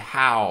cursed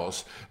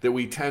hows that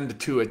we tend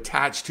to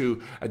attach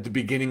to at the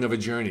beginning of a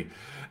journey.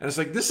 And it's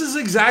like, this is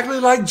exactly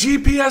like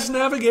GPS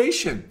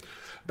navigation.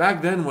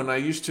 Back then, when I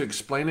used to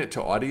explain it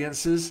to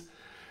audiences,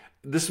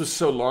 this was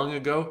so long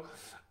ago,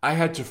 I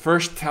had to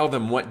first tell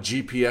them what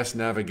GPS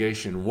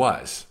navigation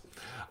was.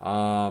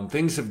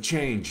 Things have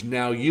changed.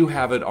 Now you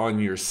have it on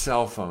your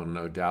cell phone,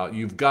 no doubt.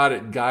 You've got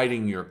it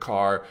guiding your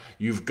car.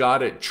 You've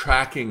got it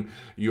tracking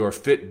your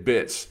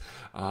Fitbits.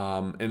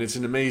 And it's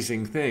an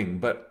amazing thing.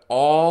 But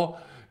all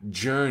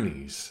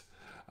journeys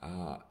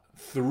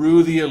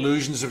through the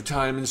illusions of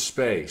time and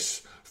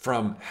space,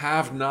 from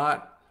have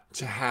not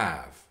to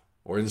have,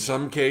 or in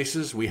some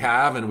cases, we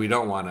have and we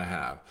don't want to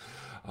have,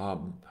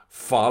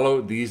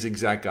 follow these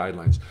exact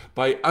guidelines.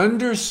 By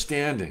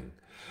understanding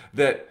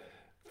that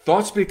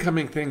thoughts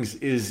becoming things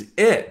is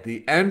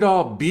the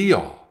end-all,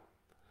 be-all,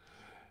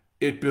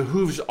 it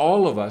behooves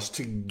all of us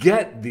to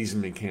get these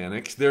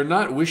mechanics. They're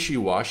not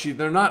wishy-washy.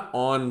 They're not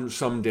on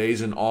some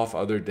days and off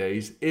other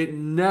days. It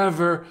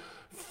never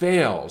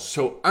fails.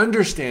 So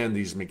understand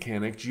these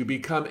mechanics. You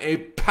become a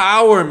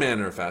power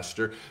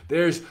manifester.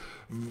 There's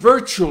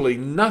virtually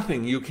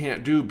nothing you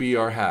can't do, be,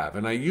 or have.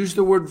 And I use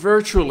the word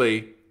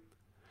virtually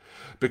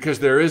because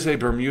there is a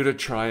Bermuda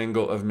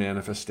Triangle of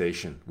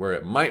manifestation where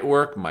it might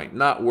work, might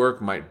not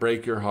work, might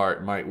break your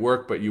heart, might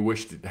work, but you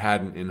wished it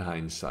hadn't in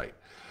hindsight.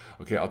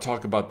 Okay, I'll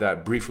talk about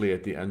that briefly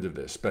at the end of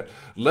this. But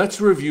let's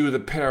review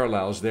the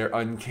parallels. They're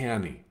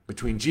uncanny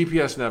between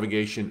GPS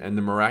navigation and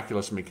the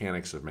miraculous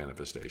mechanics of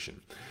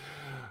manifestation.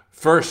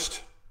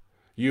 First,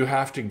 you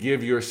have to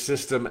give your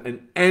system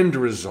an end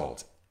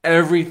result.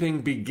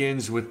 Everything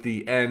begins with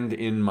the end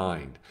in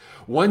mind.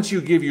 Once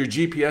you give your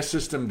GPS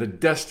system the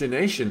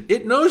destination,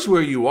 it knows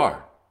where you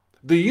are.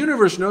 The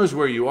universe knows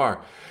where you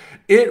are.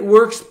 It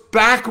works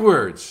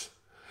backwards.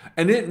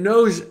 And it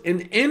knows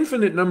an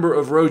infinite number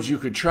of roads you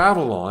could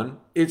travel on.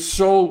 Its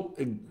sole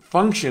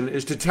function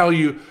is to tell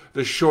you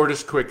the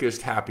shortest,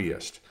 quickest,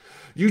 happiest.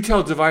 You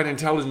tell divine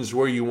intelligence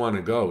where you want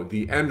to go,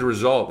 the end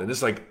result. And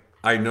it's like,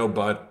 I know,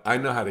 bud. I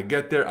know how to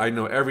get there. I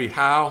know every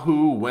how,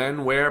 who,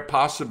 when, where,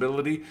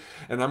 possibility.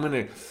 And I'm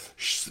going to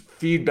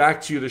feed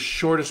back to you the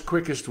shortest,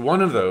 quickest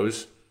one of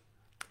those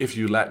if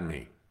you let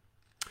me.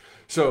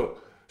 So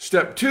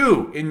step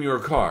 2 in your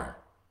car,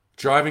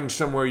 driving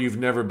somewhere you've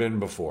never been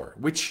before,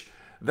 which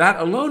that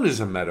alone is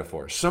a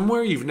metaphor.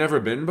 Somewhere you've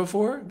never been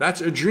before, that's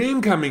a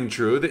dream coming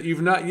true that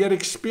you've not yet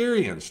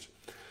experienced.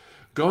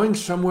 Going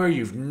somewhere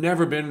you've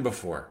never been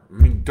before,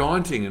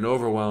 daunting and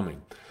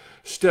overwhelming.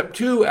 Step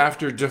 2,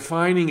 after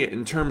defining it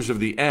in terms of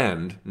the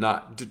end,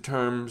 not in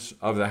terms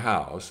of the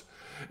hows,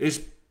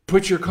 is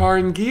put your car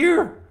in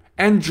gear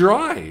and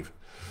drive.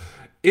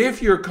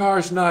 If your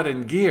car's not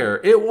in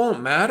gear, it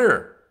won't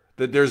matter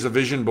that there's a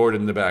vision board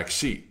in the back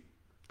seat.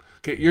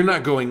 Okay, you're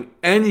not going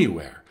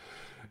anywhere.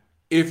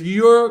 If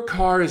your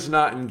car is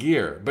not in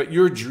gear, but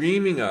you're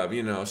dreaming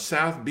of,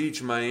 South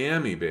Beach,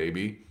 Miami,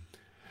 baby,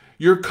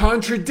 you're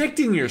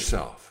contradicting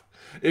yourself.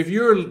 If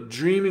you're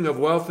dreaming of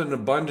wealth and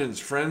abundance,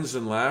 friends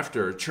and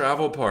laughter, a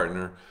travel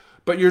partner,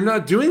 but you're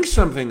not doing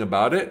something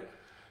about it,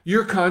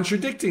 you're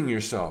contradicting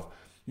yourself.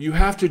 You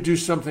have to do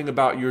something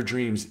about your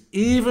dreams,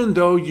 even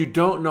though you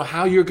don't know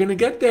how you're going to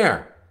get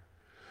there.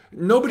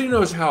 Nobody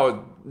knows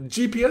how.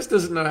 GPS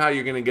doesn't know how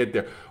you're going to get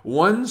there.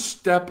 One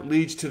step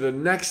leads to the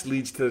next,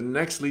 leads to the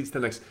next, leads to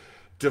the next.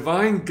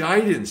 Divine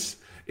guidance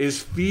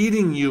is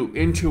feeding you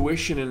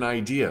intuition and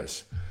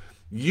ideas.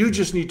 You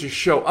just need to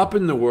show up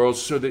in the world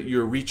so that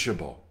you're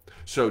reachable.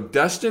 So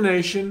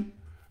destination,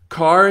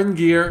 car and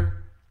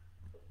gear.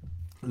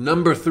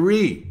 Number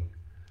 3,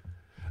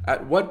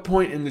 at what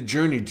point in the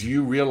journey do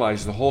you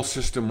realize the whole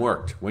system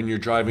worked when you're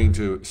driving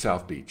to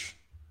South Beach?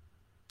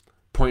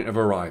 Point of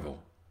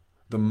arrival,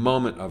 the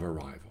moment of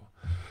arrival,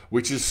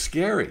 which is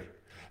scary.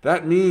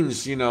 That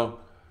means,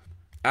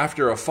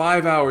 after a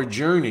 5-hour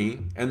journey,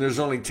 and there's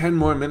only 10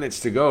 more minutes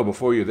to go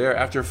before you're there,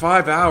 after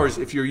 5 hours,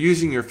 if you're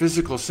using your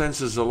physical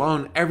senses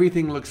alone,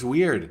 everything looks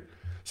weird.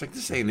 It's like,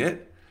 this ain't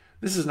it.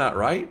 This is not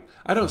right.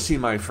 I don't see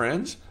my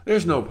friends.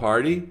 There's no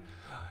party.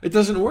 It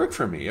doesn't work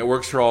for me. It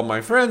works for all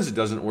my friends. It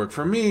doesn't work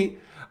for me.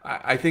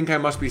 I think I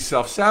must be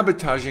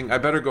self-sabotaging. I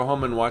better go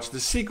home and watch The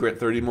Secret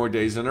 30 more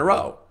days in a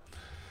row.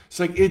 It's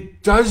like,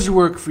 it does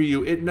work for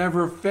you. It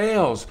never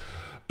fails.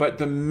 But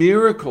the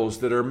miracles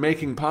that are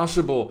making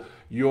possible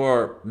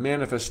your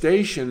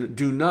manifestation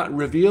do not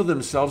reveal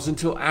themselves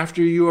until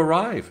after you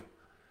arrive.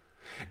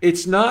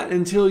 It's not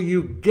until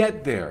you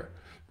get there,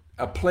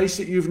 a place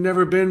that you've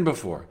never been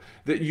before,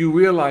 that you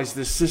realize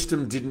the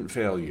system didn't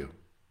fail you.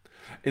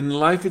 In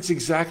life, it's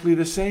exactly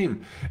the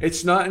same.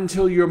 It's not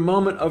until your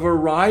moment of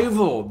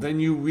arrival then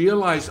you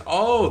realize,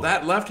 oh,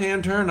 that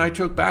left-hand turn I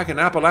took back in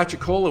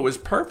Apalachicola was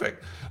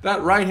perfect.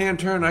 That right-hand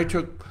turn I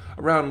took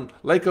around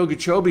Lake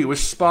Okeechobee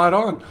was spot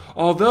on.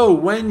 Although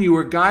when you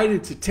were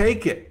guided to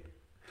take it,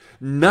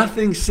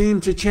 nothing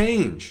seemed to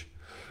change.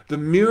 The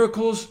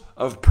miracles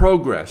of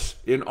progress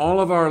in all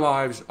of our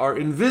lives are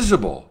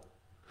invisible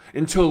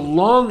until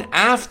long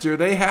after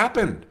they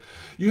happened.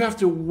 You have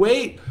to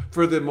wait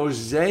for the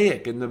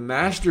mosaic and the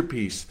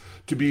masterpiece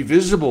to be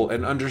visible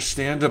and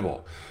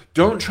understandable.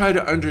 Don't try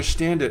to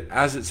understand it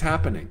as it's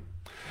happening.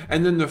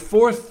 And then the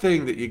fourth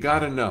thing that you got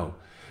to know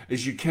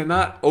is you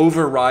cannot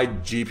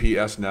override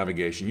GPS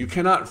navigation. You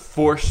cannot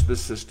force the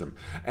system.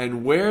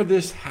 And where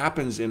this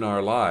happens in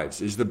our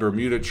lives is the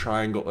Bermuda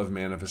Triangle of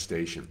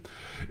manifestation.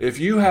 If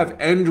you have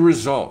end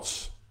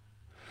results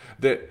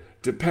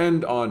that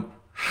depend on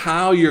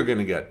how you're going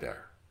to get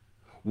there,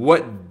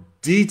 what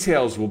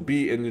details will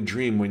be in the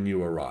dream when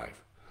you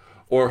arrive,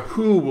 or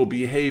who will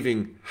be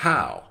behaving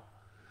how,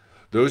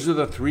 those are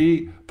the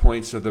 3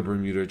 points of the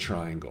Bermuda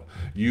Triangle.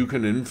 You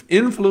can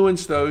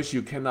influence those,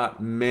 you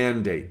cannot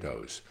mandate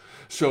those.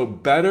 So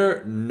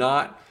better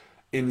not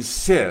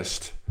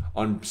insist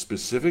on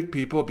specific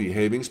people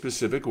behaving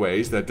specific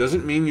ways. That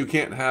doesn't mean you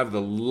can't have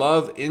the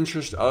love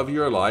interest of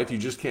your life. You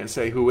just can't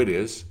say who it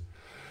is.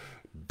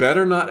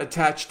 Better not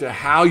attach to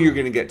how you're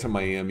going to get to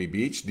Miami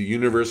Beach. The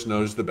universe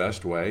knows the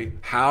best way.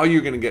 How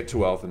you're going to get to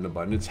wealth and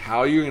abundance.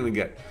 How you're going to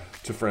get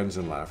to friends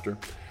and laughter.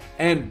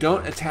 And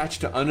don't attach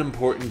to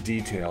unimportant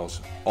details.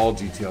 All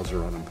details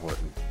are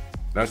unimportant.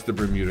 That's the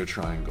Bermuda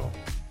Triangle.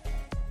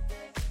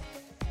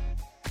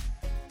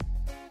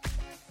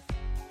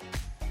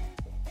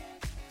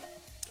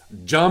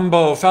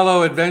 Jumbo,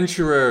 fellow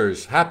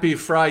adventurers, happy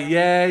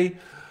Friday.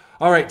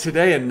 All right,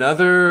 today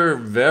another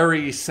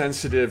very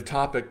sensitive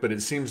topic, but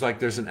it seems like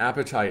there's an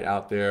appetite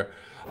out there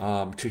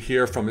to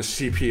hear from a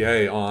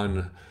CPA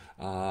on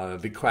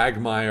the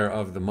quagmire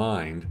of the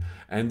mind.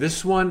 And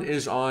this one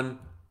is on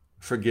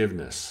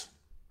forgiveness.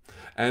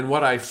 And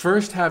what I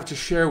first have to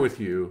share with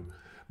you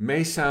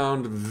may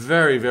sound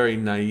very, very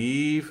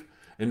naive,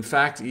 in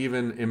fact,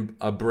 even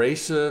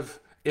abrasive,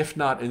 if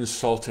not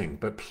insulting,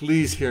 but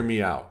please hear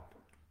me out.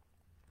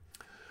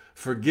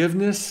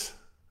 Forgiveness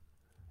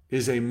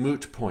is a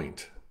moot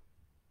point,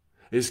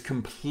 is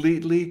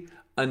completely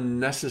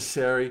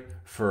unnecessary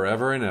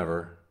forever and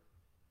ever,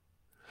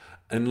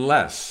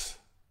 unless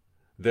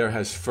there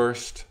has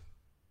first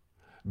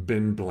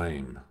been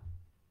blame.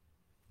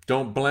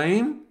 Don't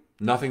blame,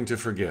 nothing to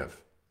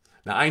forgive.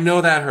 Now, I know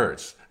that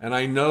hurts, and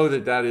I know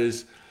that that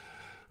is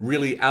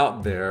really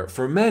out there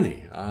for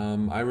many.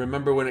 I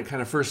remember when it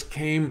kind of first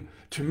came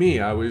to me,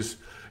 I was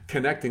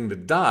connecting the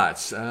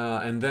dots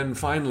and then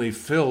finally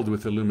filled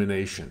with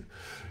illumination.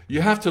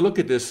 You have to look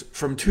at this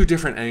from 2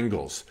 different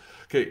angles.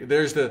 Okay,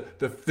 there's the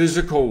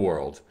physical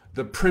world,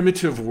 the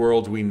primitive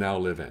world we now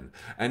live in.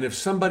 And if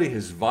somebody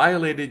has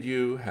violated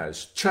you,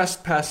 has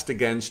trespassed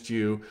against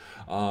you,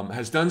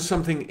 has done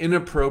something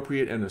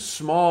inappropriate in a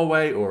small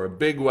way or a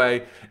big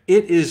way,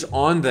 it is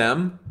on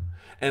them.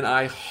 And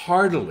I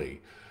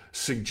heartily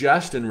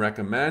suggest and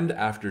recommend,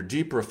 after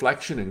deep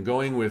reflection and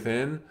going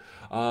within,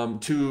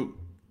 to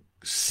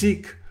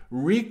seek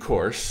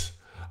recourse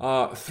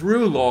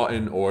through law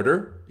and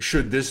order,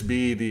 should this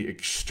be the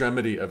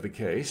extremity of the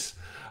case,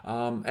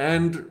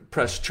 and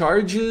press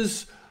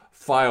charges,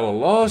 file a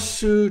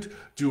lawsuit,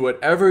 do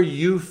whatever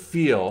you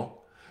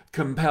feel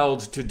compelled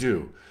to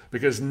do.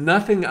 Because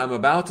nothing I'm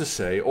about to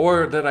say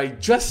or that I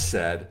just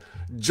said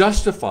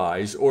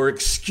justifies or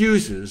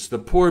excuses the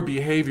poor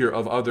behavior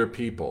of other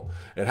people.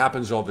 It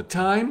happens all the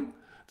time.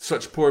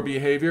 Such poor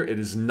behavior, it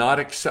is not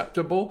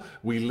acceptable.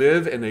 We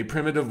live in a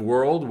primitive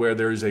world where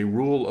there is a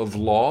rule of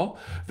law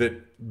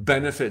that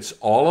benefits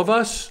all of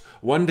us.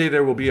 One day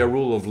there will be a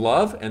rule of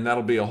love, and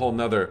that'll be a whole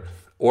nother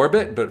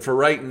orbit. But for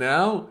right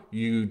now,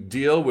 you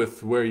deal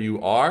with where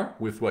you are,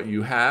 with what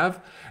you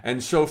have.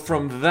 And so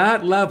from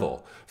that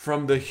level,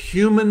 from the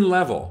human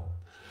level,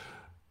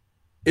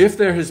 if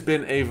there has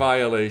been a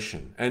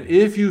violation, and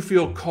if you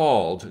feel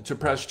called to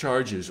press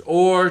charges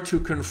or to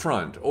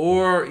confront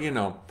or,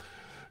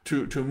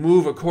 to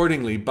move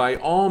accordingly, by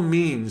all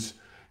means,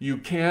 you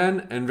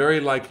can and very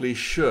likely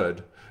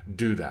should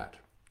do that.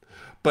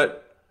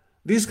 But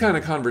these kind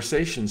of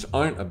conversations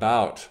aren't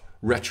about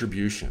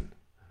retribution.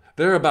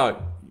 They're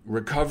about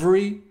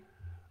recovery,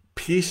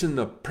 peace in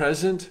the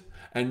present,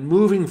 and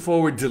moving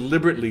forward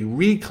deliberately,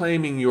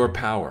 reclaiming your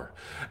power.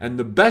 And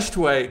the best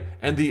way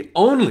and the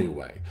only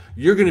way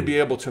you're going to be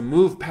able to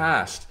move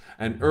past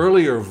an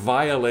earlier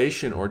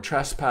violation or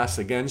trespass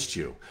against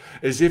you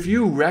is if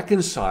you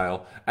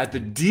reconcile at the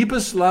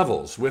deepest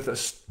levels with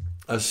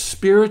a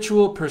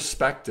spiritual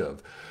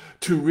perspective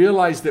to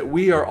realize that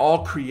we are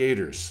all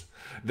creators,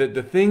 that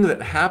the thing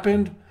that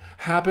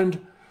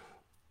happened,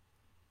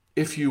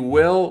 if you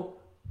will,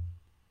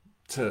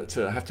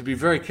 to have to be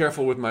very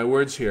careful with my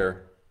words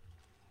here,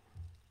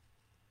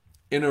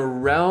 in a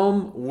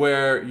realm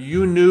where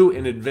you knew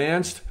in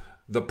advance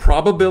the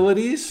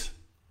probabilities,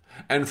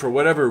 and for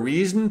whatever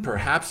reason,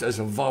 perhaps as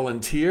a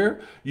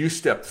volunteer, you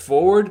stepped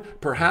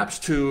forward, perhaps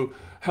to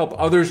help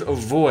others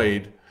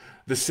avoid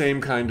the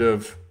same kind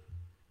of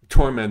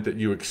torment that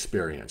you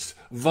experienced.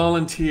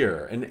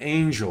 Volunteer, an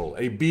angel,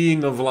 a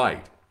being of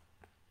light.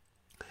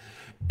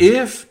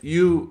 If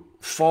you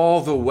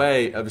fall the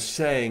way of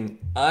saying,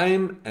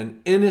 I'm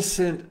an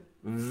innocent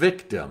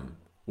victim,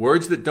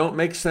 words that don't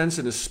make sense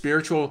in a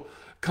spiritual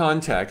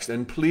context,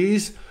 and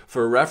please,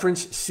 for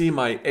reference, see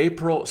my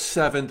April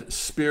 7th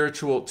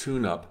spiritual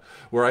tune-up,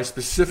 where I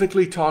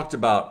specifically talked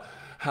about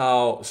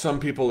how some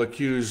people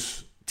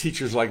accuse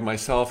teachers like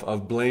myself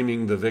of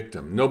blaming the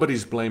victim.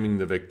 Nobody's blaming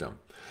the victim.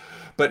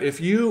 But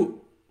if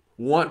you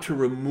want to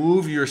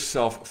remove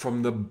yourself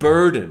from the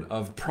burden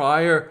of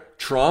prior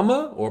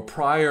trauma or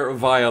prior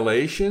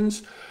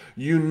violations,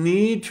 you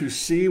need to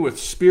see with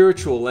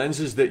spiritual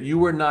lenses that you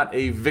were not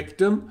a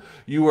victim,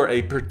 you were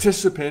a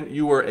participant,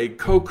 you were a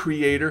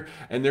co-creator,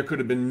 and there could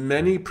have been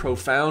many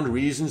profound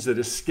reasons that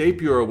escape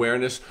your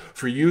awareness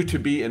for you to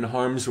be in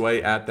harm's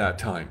way at that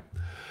time.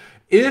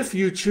 If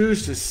you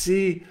choose to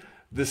see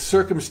the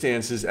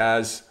circumstances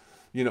as,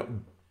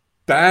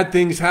 bad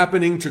things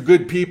happening to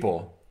good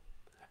people,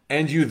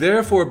 and you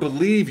therefore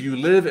believe you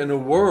live in a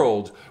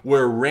world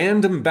where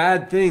random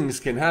bad things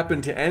can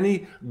happen to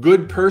any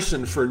good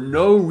person for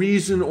no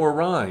reason or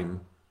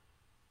rhyme,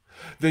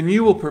 then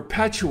you will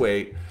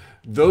perpetuate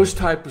those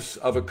types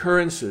of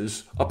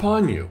occurrences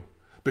upon you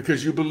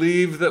because you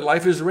believe that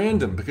life is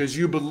random, because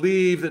you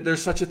believe that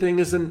there's such a thing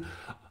as an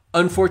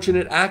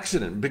unfortunate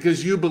accident,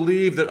 because you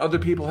believe that other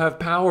people have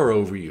power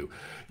over you.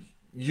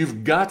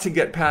 You've got to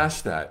get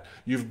past that.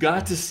 You've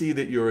got to see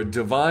that you're a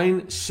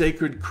divine,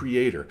 sacred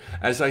creator.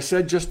 As I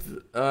said just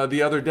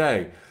the other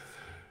day,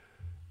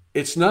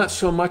 it's not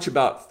so much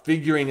about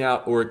figuring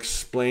out or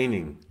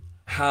explaining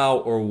how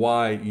or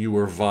why you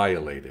were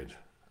violated,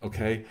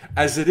 okay?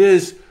 As it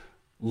is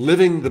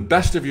living the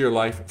best of your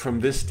life from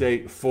this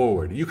day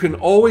forward. You can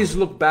always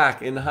look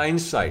back in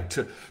hindsight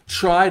to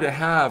try to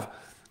have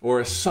or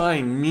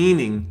assign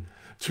meaning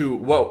to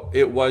what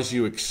it was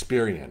you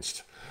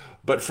experienced.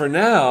 But for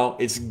now,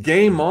 it's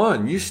game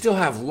on. You still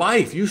have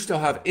life. You still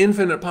have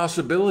infinite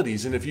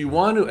possibilities. And if you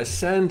want to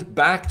ascend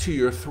back to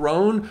your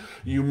throne,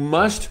 you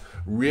must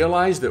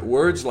realize that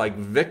words like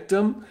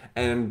victim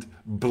and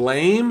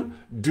blame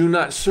do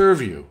not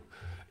serve you.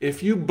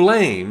 If you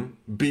blame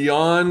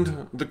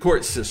beyond the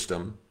court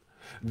system,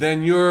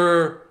 then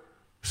you're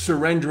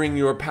surrendering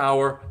your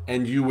power,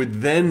 and you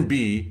would then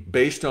be,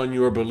 based on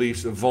your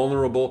beliefs,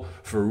 vulnerable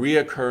for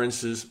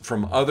reoccurrences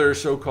from other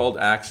so-called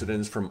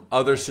accidents, from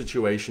other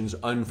situations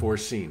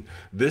unforeseen.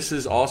 This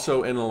is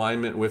also in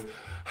alignment with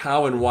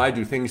how and why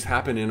do things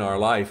happen in our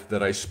life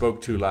that I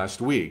spoke to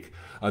last week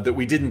that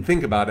we didn't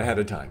think about ahead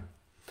of time.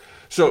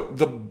 So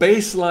the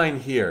baseline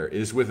here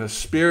is with a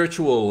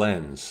spiritual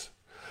lens.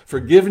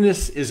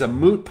 Forgiveness is a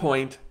moot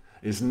point,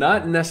 is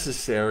not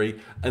necessary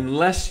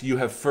unless you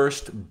have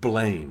first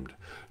blamed.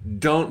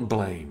 Don't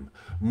blame.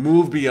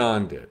 Move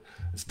beyond it.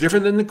 It's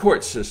different than the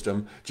court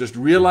system. Just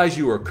realize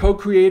you are a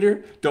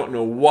co-creator. Don't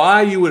know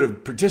why you would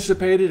have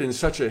participated in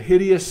such a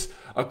hideous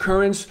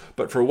occurrence,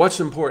 but for what's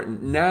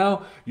important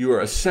now, you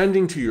are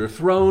ascending to your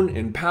throne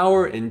in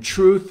power, in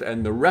truth,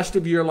 and the rest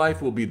of your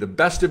life will be the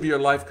best of your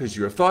life because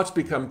your thoughts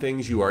become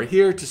things. You are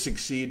here to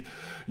succeed.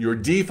 Your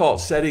default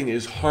setting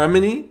is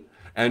harmony,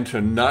 and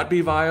to not be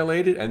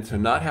violated, and to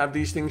not have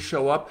these things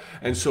show up.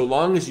 And so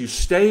long as you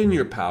stay in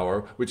your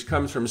power, which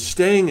comes from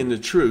staying in the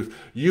truth,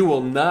 you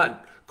will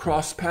not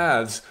cross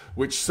paths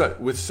with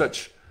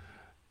such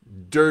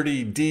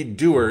dirty deed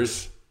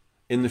doers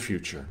in the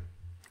future.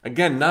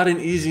 Again, not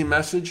an easy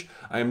message.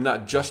 I am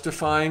not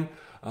justifying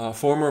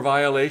former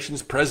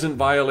violations, present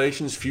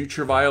violations,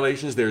 future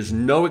violations. There's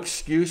no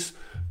excuse.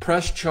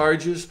 Press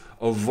charges,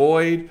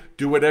 avoid,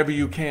 do whatever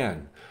you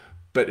can.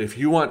 But if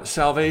you want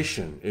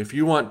salvation, if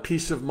you want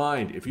peace of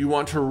mind, if you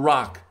want to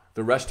rock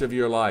the rest of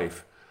your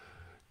life,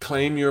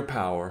 claim your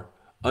power,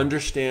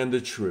 understand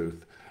the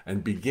truth,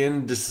 and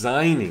begin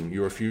designing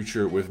your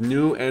future with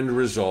new end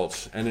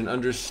results and an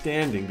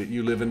understanding that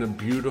you live in a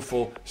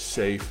beautiful,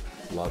 safe,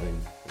 loving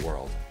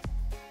world.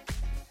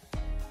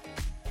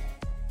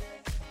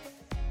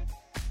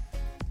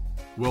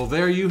 Well,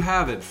 there you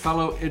have it,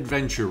 fellow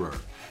adventurer.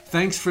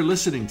 Thanks for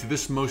listening to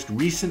this most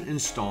recent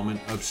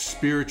installment of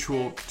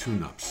Spiritual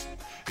Tune-Ups.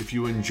 If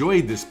you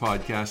enjoyed this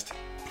podcast,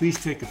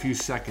 please take a few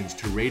seconds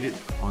to rate it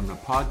on the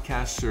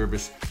podcast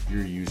service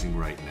you're using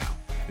right now.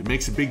 It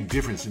makes a big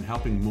difference in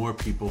helping more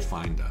people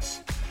find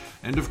us.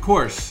 And of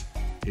course,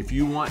 if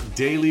you want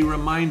daily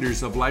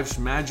reminders of life's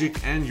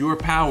magic and your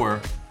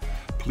power,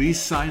 please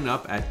sign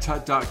up at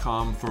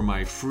tut.com for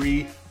my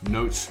free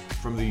Notes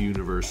from the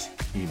Universe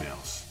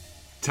emails.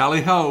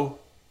 Tally ho!